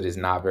because it is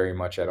not very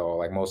much at all.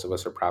 Like most of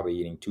us are probably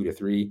eating 2 to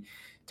 3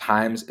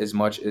 times as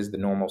much as the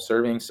normal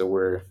serving. So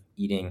we're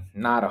eating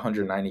not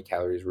 190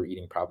 calories, we're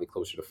eating probably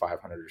closer to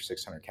 500 or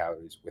 600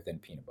 calories within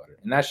peanut butter.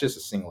 And that's just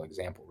a single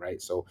example,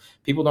 right? So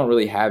people don't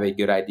really have a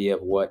good idea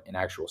of what an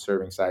actual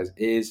serving size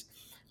is,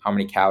 how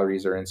many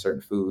calories are in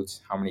certain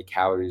foods, how many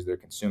calories they're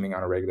consuming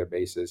on a regular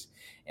basis.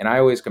 And I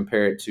always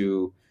compare it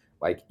to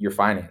like your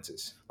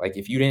finances. Like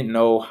if you didn't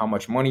know how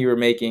much money you were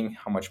making,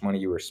 how much money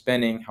you were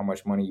spending, how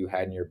much money you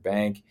had in your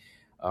bank,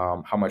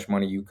 how much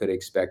money you could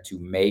expect to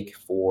make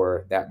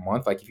for that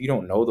month. Like if you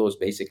don't know those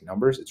basic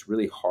numbers, it's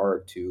really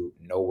hard to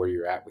know where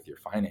you're at with your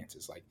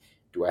finances. Like,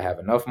 do I have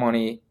enough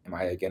money? Am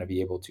I going to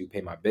be able to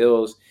pay my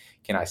bills?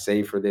 Can I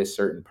save for this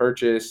certain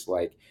purchase?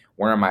 Like,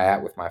 where am I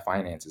at with my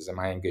finances? Am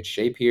I in good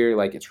shape here?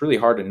 Like, it's really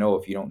hard to know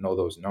if you don't know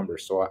those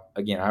numbers. So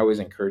again, I always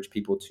encourage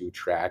people to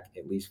track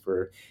at least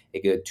for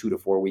a good 2 to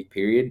 4 week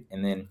period.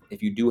 And then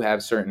if you do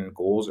have certain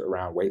goals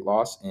around weight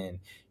loss and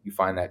you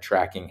find that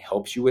tracking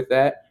helps you with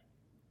that,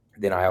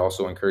 then I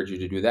also encourage you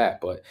to do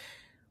that. But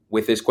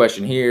with this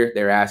question here,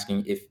 they're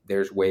asking if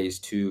there's ways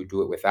to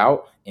do it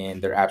without,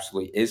 and there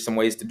absolutely is some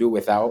ways to do it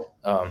without.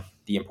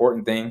 The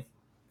important thing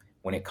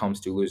when it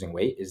comes to losing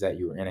weight is that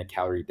you're in a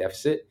calorie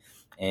deficit,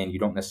 and you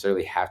don't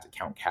necessarily have to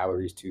count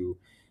calories to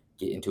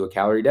get into a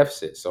calorie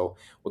deficit. So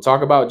we'll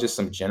talk about just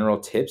some general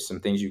tips, some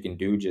things you can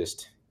do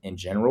just in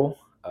general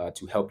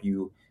to help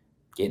you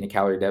get in a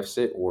calorie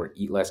deficit or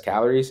eat less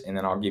calories. And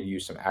then I'll give you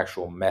some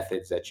actual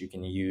methods that you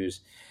can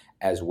use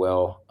as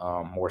well,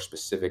 more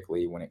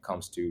specifically when it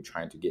comes to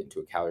trying to get into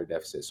a calorie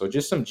deficit. So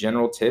just some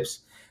general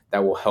tips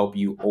that will help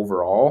you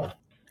overall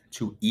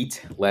to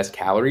eat less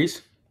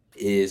calories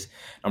is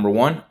number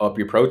one, up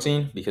your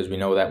protein, because we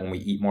know that when we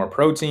eat more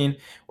protein,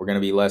 we're going to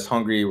be less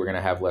hungry, we're going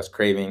to have less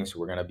cravings,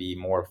 we're going to be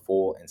more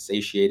full and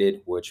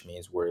satiated, which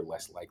means we're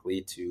less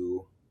likely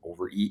to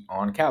overeat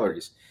on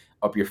calories.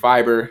 Up your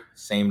fiber,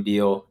 same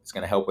deal. It's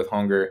going to help with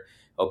hunger,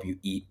 help you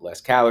eat less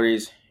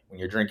calories. When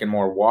you're drinking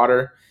more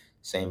water,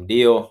 same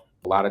deal.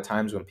 A lot of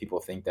times when people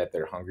think that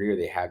they're hungry or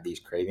they have these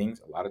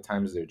cravings, a lot of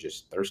times they're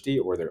just thirsty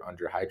or they're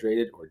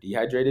underhydrated or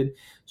dehydrated.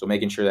 So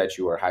making sure that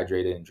you are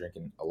hydrated and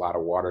drinking a lot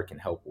of water can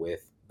help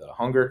with the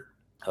hunger.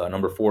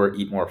 Number 4,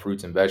 eat more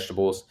fruits and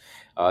vegetables.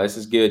 This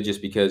is good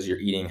just because you're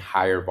eating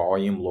higher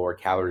volume, lower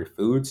calorie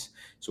foods.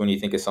 So when you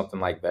think of something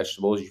like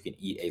vegetables, you can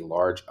eat a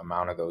large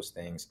amount of those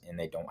things and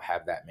they don't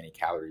have that many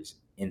calories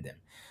in them.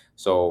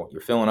 So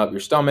you're filling up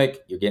your stomach,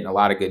 you're getting a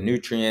lot of good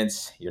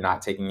nutrients, you're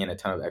not taking in a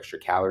ton of extra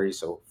calories.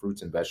 So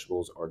fruits and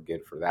vegetables are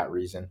good for that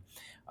reason.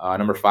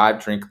 Number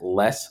 5, drink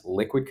less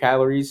liquid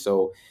calories.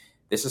 So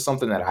this is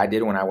something that I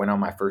did when I went on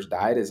my first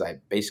diet is I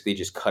basically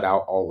just cut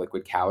out all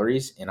liquid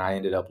calories and I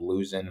ended up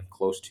losing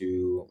close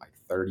to like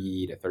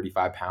 30 to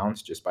 35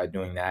 pounds just by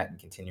doing that and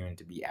continuing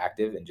to be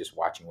active and just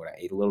watching what I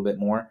ate a little bit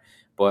more.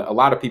 But a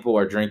lot of people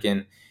are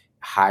drinking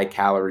high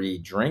calorie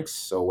drinks.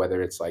 So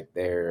whether it's like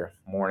their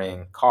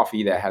morning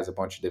coffee that has a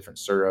bunch of different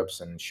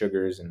syrups and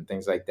sugars and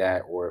things like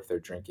that, or if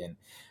they're drinking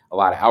a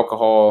lot of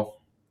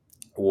alcohol,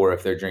 or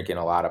if they're drinking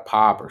a lot of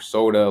pop or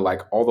soda,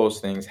 like all those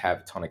things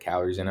have a ton of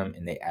calories in them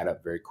and they add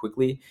up very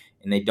quickly.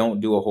 And they don't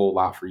do a whole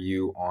lot for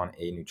you on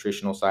a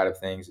nutritional side of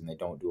things. And they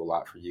don't do a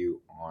lot for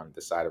you on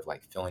the side of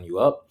like filling you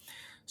up.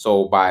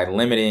 So by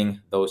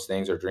limiting those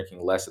things or drinking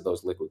less of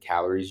those liquid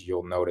calories,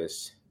 you'll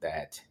notice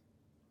that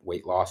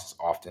weight loss is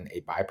often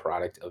a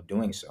byproduct of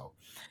doing so.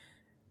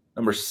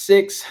 Number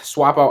 6,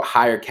 swap out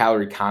higher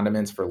calorie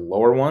condiments for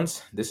lower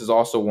ones. This is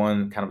also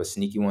one kind of a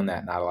sneaky one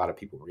that not a lot of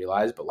people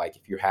realize, but like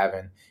if you're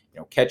having,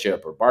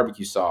 ketchup or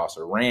barbecue sauce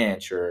or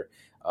ranch or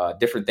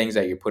different things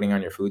that you're putting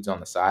on your foods on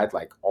the side,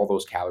 like all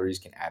those calories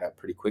can add up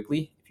pretty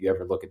quickly. If you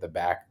ever look at the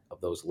back of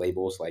those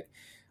labels, like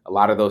a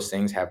lot of those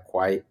things have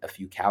quite a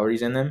few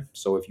calories in them.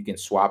 So if you can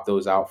swap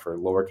those out for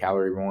lower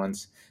calorie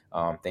ones,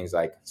 things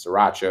like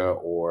sriracha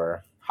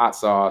or hot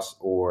sauce,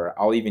 or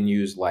I'll even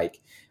use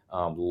like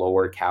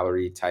lower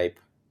calorie type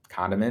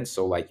condiments.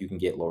 So like you can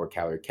get lower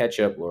calorie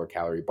ketchup, lower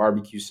calorie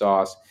barbecue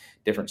sauce,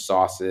 different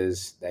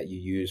sauces that you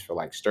use for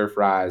like stir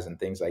fries and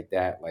things like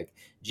that. Like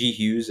G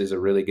Hughes is a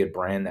really good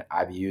brand that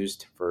I've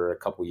used for a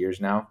couple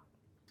years now.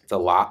 It's a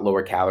lot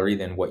lower calorie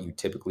than what you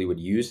typically would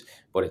use,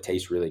 but it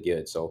tastes really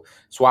good. So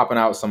swapping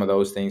out some of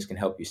those things can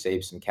help you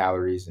save some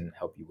calories and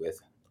help you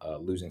with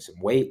losing some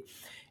weight.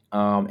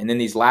 And then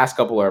these last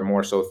couple are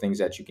more so things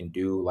that you can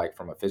do like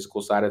from a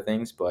physical side of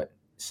things, but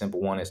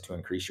simple one is to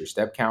increase your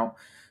step count.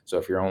 So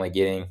if you're only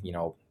getting,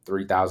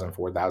 3,000,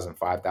 4,000,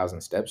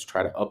 5,000 steps,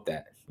 try to up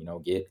that,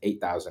 get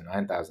 8,000,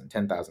 9,000,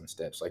 10,000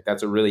 steps. Like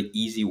that's a really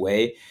easy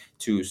way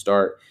to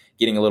start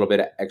getting a little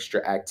bit of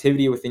extra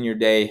activity within your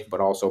day,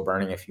 but also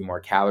burning a few more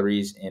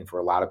calories. And for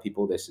a lot of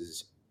people, this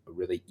is a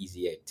really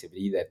easy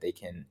activity that they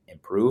can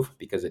improve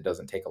because it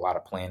doesn't take a lot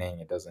of planning.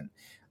 It doesn't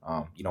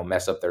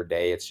mess up their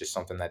day. It's just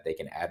something that they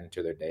can add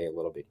into their day a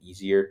little bit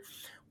easier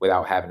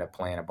without having to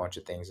plan a bunch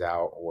of things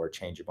out or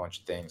change a bunch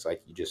of things.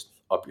 Like you just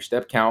up your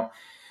step count,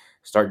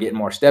 start getting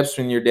more steps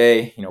in your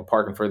day,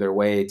 parking further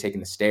away, taking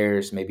the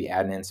stairs, maybe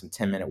adding in some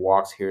 10-minute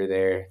walks here or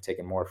there,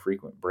 taking more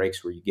frequent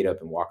breaks where you get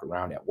up and walk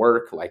around at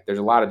work. Like there's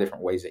a lot of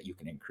different ways that you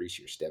can increase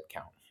your step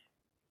count.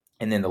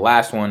 And then the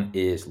last one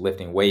is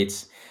lifting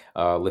weights.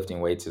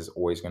 Lifting weights is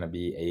always going to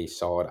be a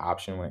solid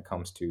option when it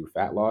comes to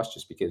fat loss,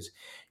 just because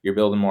you're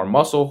building more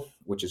muscle,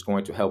 which is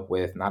going to help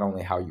with not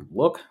only how you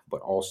look,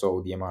 but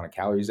also the amount of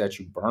calories that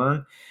you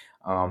burn.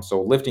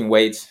 So lifting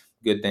weights,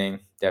 good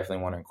thing.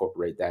 Definitely want to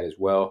incorporate that as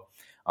well.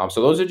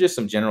 So those are just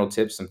some general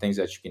tips, some things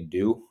that you can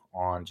do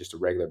on just a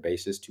regular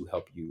basis to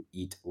help you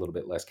eat a little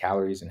bit less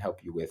calories and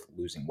help you with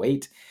losing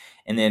weight.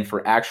 And then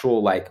for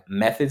actual like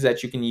methods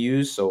that you can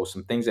use, so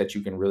some things that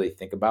you can really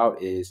think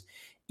about is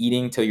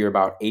eating till you're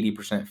about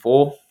 80%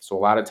 full. So a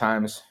lot of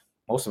times,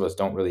 most of us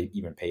don't really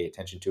even pay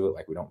attention to it.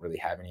 Like we don't really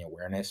have any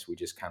awareness. We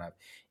just kind of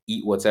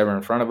eat whatever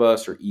in front of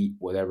us or eat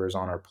whatever's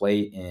on our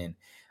plate. And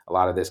a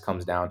lot of this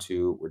comes down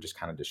to we're just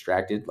kind of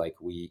distracted. Like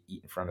we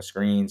eat in front of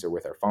screens or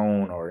with our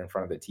phone or in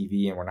front of the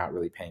TV and we're not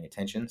really paying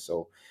attention.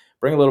 So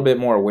bring a little bit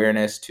more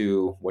awareness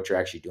to what you're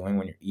actually doing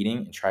when you're eating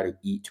and try to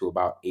eat to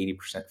about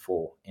 80%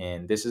 full.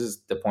 And this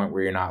is the point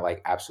where you're not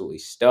like absolutely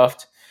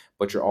stuffed,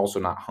 but you're also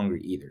not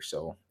hungry either.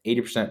 So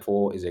 80%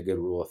 full is a good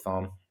rule of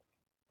thumb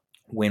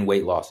when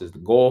weight loss is the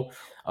goal.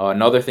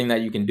 Another thing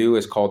that you can do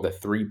is called the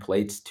 3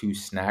 plates, 2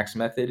 snacks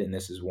method. And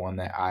this is one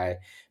that I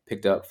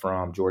picked up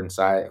from Jordan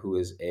Syatt, who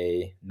is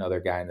another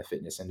guy in the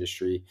fitness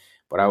industry.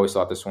 But I always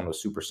thought this one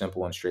was super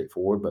simple and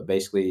straightforward. But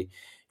basically,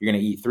 you're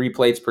going to eat 3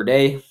 plates per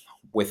day.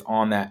 With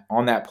on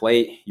that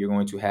plate, you're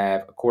going to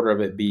have a quarter of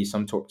it be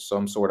some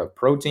sort of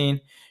protein.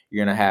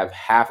 You're going to have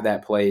half of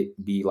that plate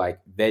be like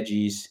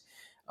veggies,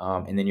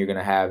 and then you're going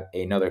to have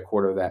another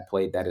quarter of that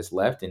plate that is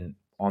left. And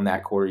on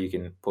that quarter, you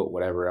can put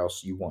whatever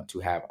else you want to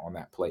have on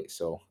that plate.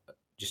 So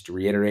just to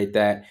reiterate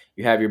that,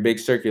 you have your big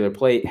circular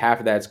plate. Half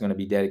of that's going to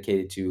be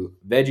dedicated to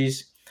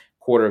veggies.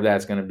 Quarter of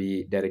that's going to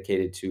be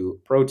dedicated to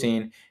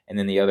protein. And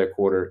then the other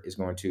quarter is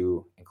going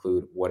to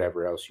include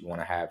whatever else you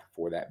want to have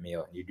for that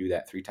meal. You do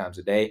that 3 times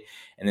a day.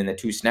 And then the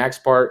 2 snacks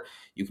part,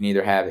 you can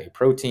either have a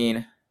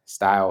protein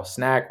style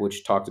snack,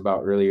 which talked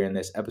about earlier in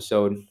this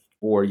episode,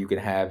 or you can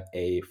have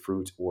a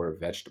fruit or a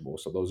vegetable.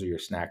 So those are your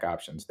snack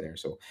options there.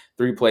 So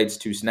 3 plates,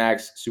 2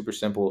 snacks, super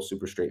simple,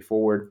 super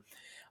straightforward.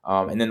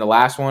 And then the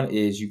last one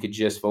is you could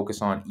just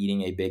focus on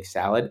eating a big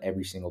salad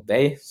every single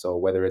day. So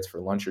whether it's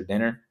for lunch or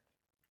dinner,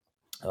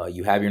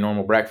 you have your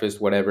normal breakfast,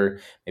 whatever,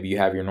 maybe you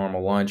have your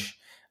normal lunch,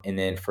 and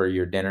then for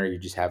your dinner, you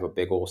just have a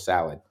big old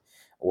salad.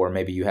 Or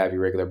maybe you have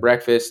your regular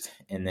breakfast,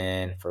 and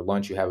then for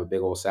lunch, you have a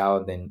big old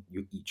salad, then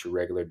you eat your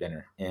regular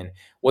dinner. And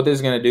what this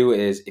is going to do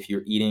is if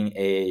you're eating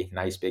a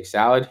nice big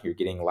salad, you're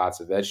getting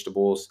lots of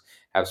vegetables,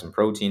 have some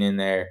protein in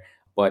there.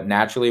 But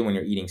naturally, when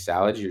you're eating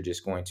salads, you're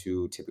just going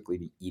to typically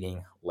be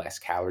eating less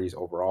calories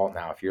overall.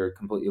 Now, if you're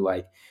completely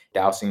like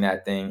dousing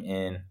that thing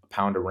in a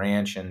pound of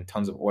ranch and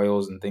tons of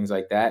oils and things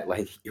like that,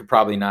 like you're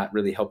probably not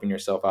really helping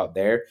yourself out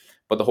there.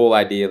 But the whole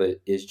idea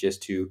is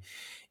just to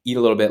eat a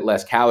little bit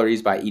less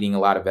calories by eating a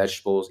lot of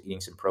vegetables,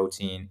 eating some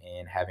protein,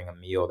 and having a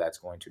meal that's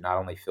going to not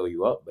only fill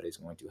you up, but it's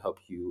going to help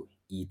you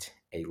eat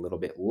a little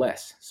bit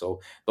less.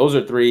 So those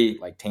are 3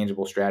 like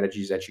tangible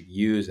strategies that you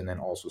use, and then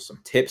also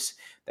some tips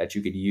that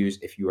you could use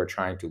if you are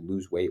trying to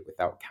lose weight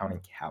without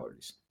counting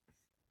calories.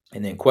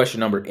 And then question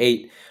number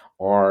 8,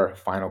 our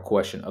final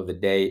question of the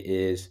day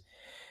is,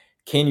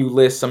 can you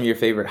list some of your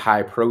favorite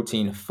high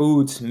protein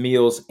foods,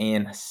 meals,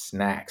 and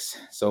snacks?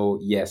 So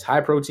yes,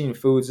 high protein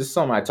foods. This is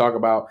something I talk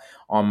about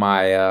on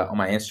my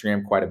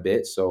Instagram quite a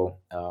bit. So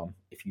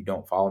if you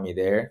don't follow me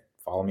there,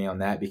 follow me on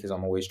that, because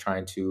I'm always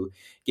trying to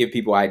give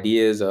people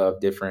ideas of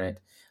different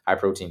high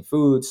protein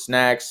foods,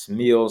 snacks,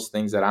 meals,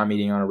 things that I'm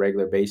eating on a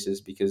regular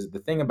basis. Because the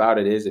thing about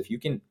it is, if you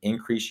can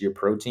increase your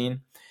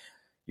protein,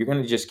 you're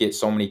going to just get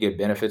so many good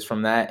benefits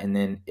from that. And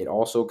then it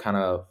also kind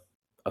of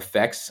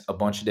affects a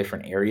bunch of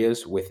different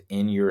areas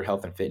within your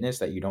health and fitness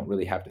that you don't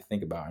really have to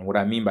think about. And what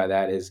I mean by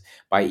that is,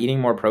 by eating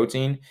more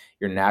protein,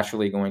 you're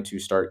naturally going to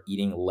start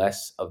eating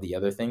less of the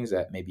other things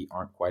that maybe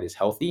aren't quite as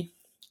healthy.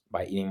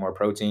 By eating more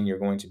protein, you're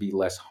going to be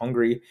less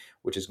hungry,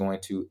 which is going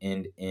to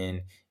end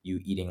in you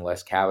eating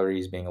less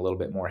calories, being a little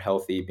bit more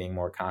healthy, being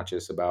more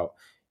conscious about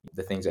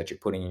the things that you're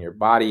putting in your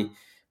body.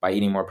 By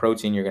eating more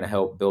protein, you're going to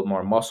help build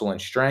more muscle and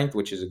strength,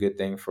 which is a good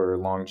thing for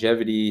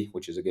longevity,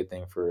 which is a good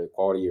thing for the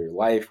quality of your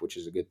life, which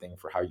is a good thing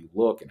for how you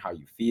look and how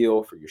you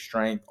feel, for your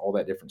strength, all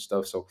that different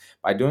stuff. So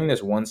by doing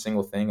this one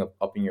single thing of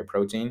upping your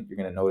protein, you're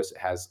going to notice it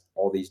has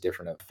all these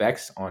different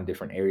effects on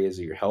different areas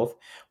of your health,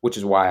 which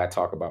is why I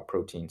talk about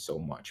protein so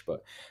much.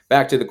 But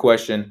back to the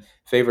question,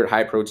 favorite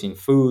high protein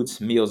foods,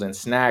 meals, and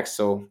snacks.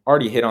 So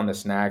already hit on the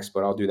snacks,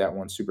 but I'll do that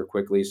one super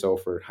quickly. So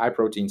for high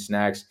protein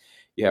snacks,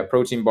 you have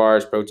protein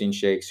bars, protein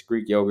shakes,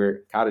 Greek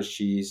yogurt, cottage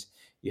cheese.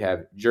 You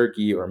have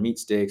jerky or meat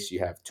sticks. You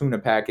have tuna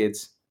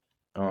packets.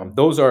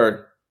 Those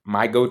are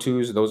my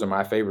go-tos. Those are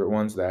my favorite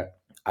ones that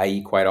I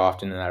eat quite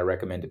often and I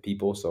recommend to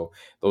people. So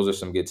those are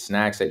some good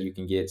snacks that you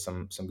can get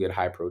some good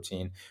high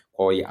protein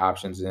quality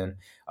options in.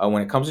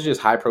 When it comes to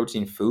just high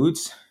protein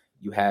foods,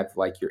 you have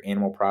like your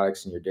animal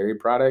products and your dairy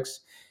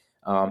products.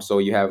 So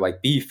you have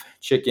like beef,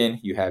 chicken,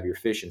 you have your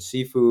fish and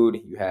seafood,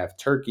 you have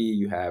turkey,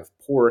 you have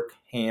pork,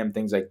 ham,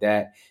 things like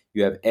that.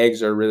 You have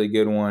eggs are a really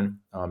good one.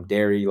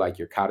 Dairy, like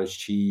your cottage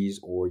cheese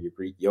or your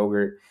Greek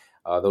yogurt.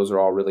 Those are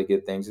all really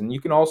good things. And you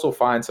can also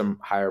find some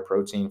higher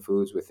protein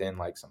foods within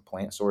like some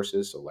plant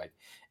sources. So like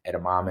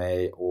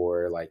edamame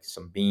or like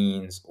some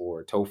beans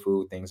or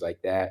tofu, things like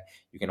that.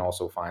 You can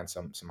also find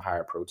some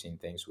higher protein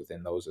things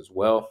within those as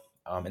well.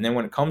 And then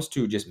when it comes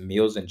to just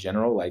meals in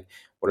general, like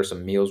what are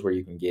some meals where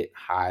you can get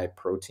high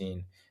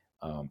protein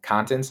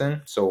contents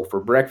in? So for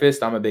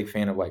breakfast, I'm a big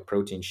fan of like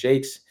protein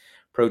shakes.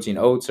 Protein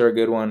oats are a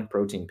good one.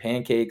 Protein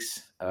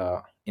pancakes,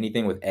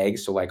 anything with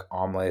eggs. So like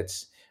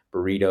omelets,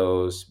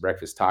 burritos,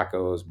 breakfast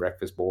tacos,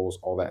 breakfast bowls,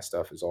 all that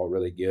stuff is all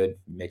really good.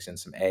 Mix in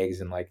some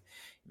eggs and like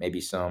maybe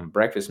some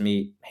breakfast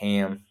meat,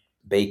 ham,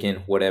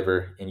 bacon,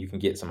 whatever, and you can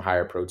get some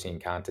higher protein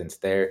contents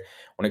there.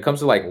 When it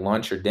comes to like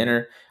lunch or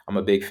dinner, I'm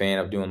a big fan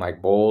of doing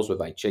like bowls with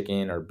like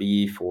chicken or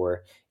beef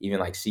or even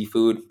like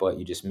seafood, but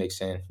you just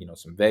mix in,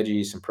 some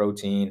veggies, some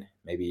protein,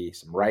 maybe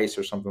some rice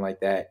or something like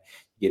that.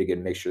 You get a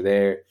good mixture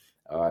there.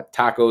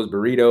 Tacos,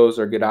 burritos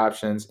are good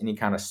options. Any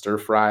kind of stir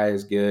fry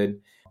is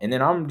good. And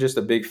then I'm just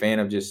a big fan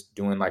of just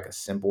doing like a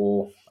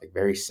simple, like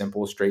very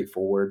simple,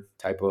 straightforward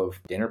type of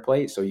dinner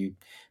plate. So you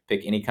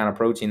pick any kind of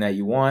protein that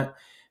you want,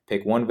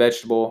 pick one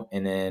vegetable,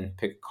 and then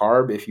pick a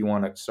carb if you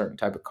want a certain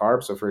type of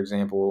carb. So for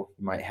example,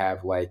 you might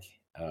have like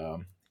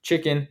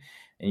chicken,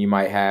 and you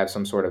might have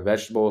some sort of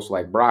vegetables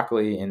like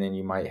broccoli, and then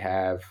you might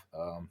have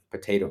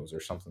potatoes or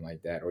something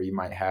like that. Or you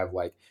might have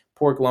like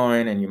pork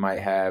loin, and you might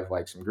have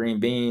like some green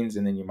beans,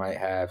 and then you might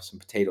have some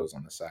potatoes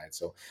on the side.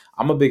 So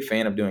I'm a big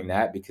fan of doing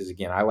that because,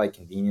 again, I like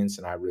convenience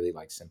and I really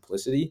like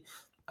simplicity.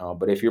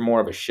 But if you're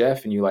more of a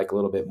chef and you like a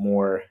little bit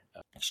more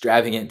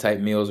extravagant type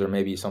meals, or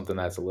maybe something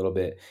that's a little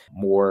bit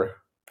more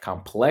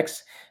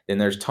complex, then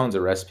there's tons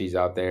of recipes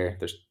out there.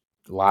 There's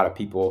a lot of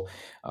people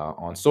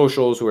on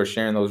socials who are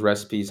sharing those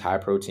recipes, high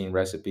protein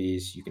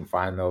recipes. You can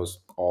find those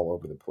all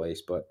over the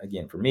place. But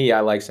again, for me, I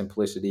like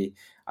simplicity.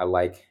 I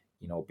like,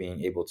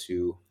 being able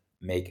to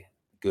make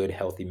good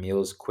healthy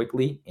meals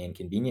quickly and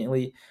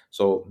conveniently.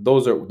 So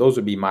those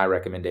would be my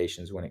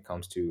recommendations when it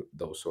comes to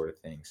those sort of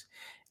things.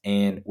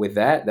 And with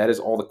that, that is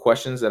all the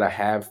questions that I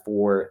have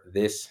for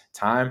this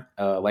time.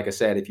 Like I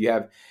said, if you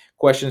have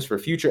questions for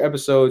future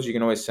episodes, you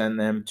can always send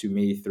them to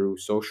me through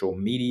social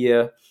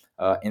media.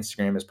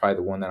 Instagram is probably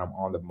the one that I'm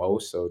on the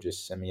most. So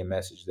just send me a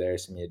message there,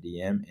 send me a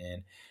DM,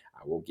 and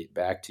I will get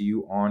back to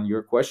you on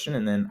your question.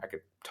 And then I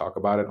could talk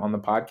about it on the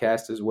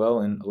podcast as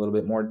well in a little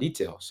bit more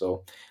detail.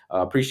 So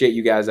appreciate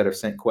you guys that have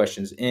sent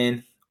questions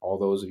in. All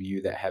those of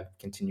you that have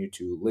continued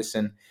to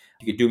listen.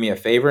 You could do me a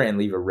favor and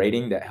leave a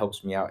rating. That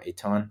helps me out a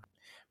ton.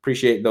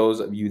 Appreciate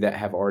those of you that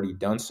have already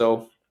done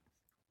so.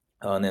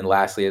 And then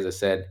lastly, as I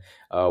said,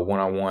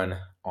 one-on-one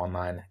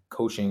online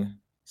coaching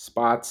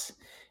spots.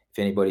 If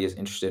anybody is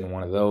interested in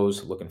one of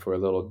those, looking for a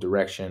little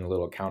direction, a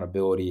little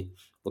accountability,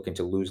 looking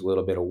to lose a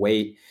little bit of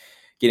weight,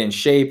 get in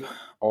shape,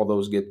 all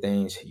those good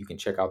things, you can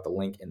check out the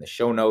link in the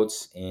show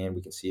notes and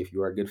we can see if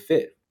you are a good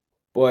fit.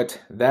 But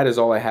that is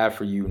all I have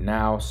for you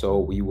now. So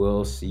we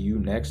will see you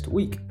next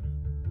week.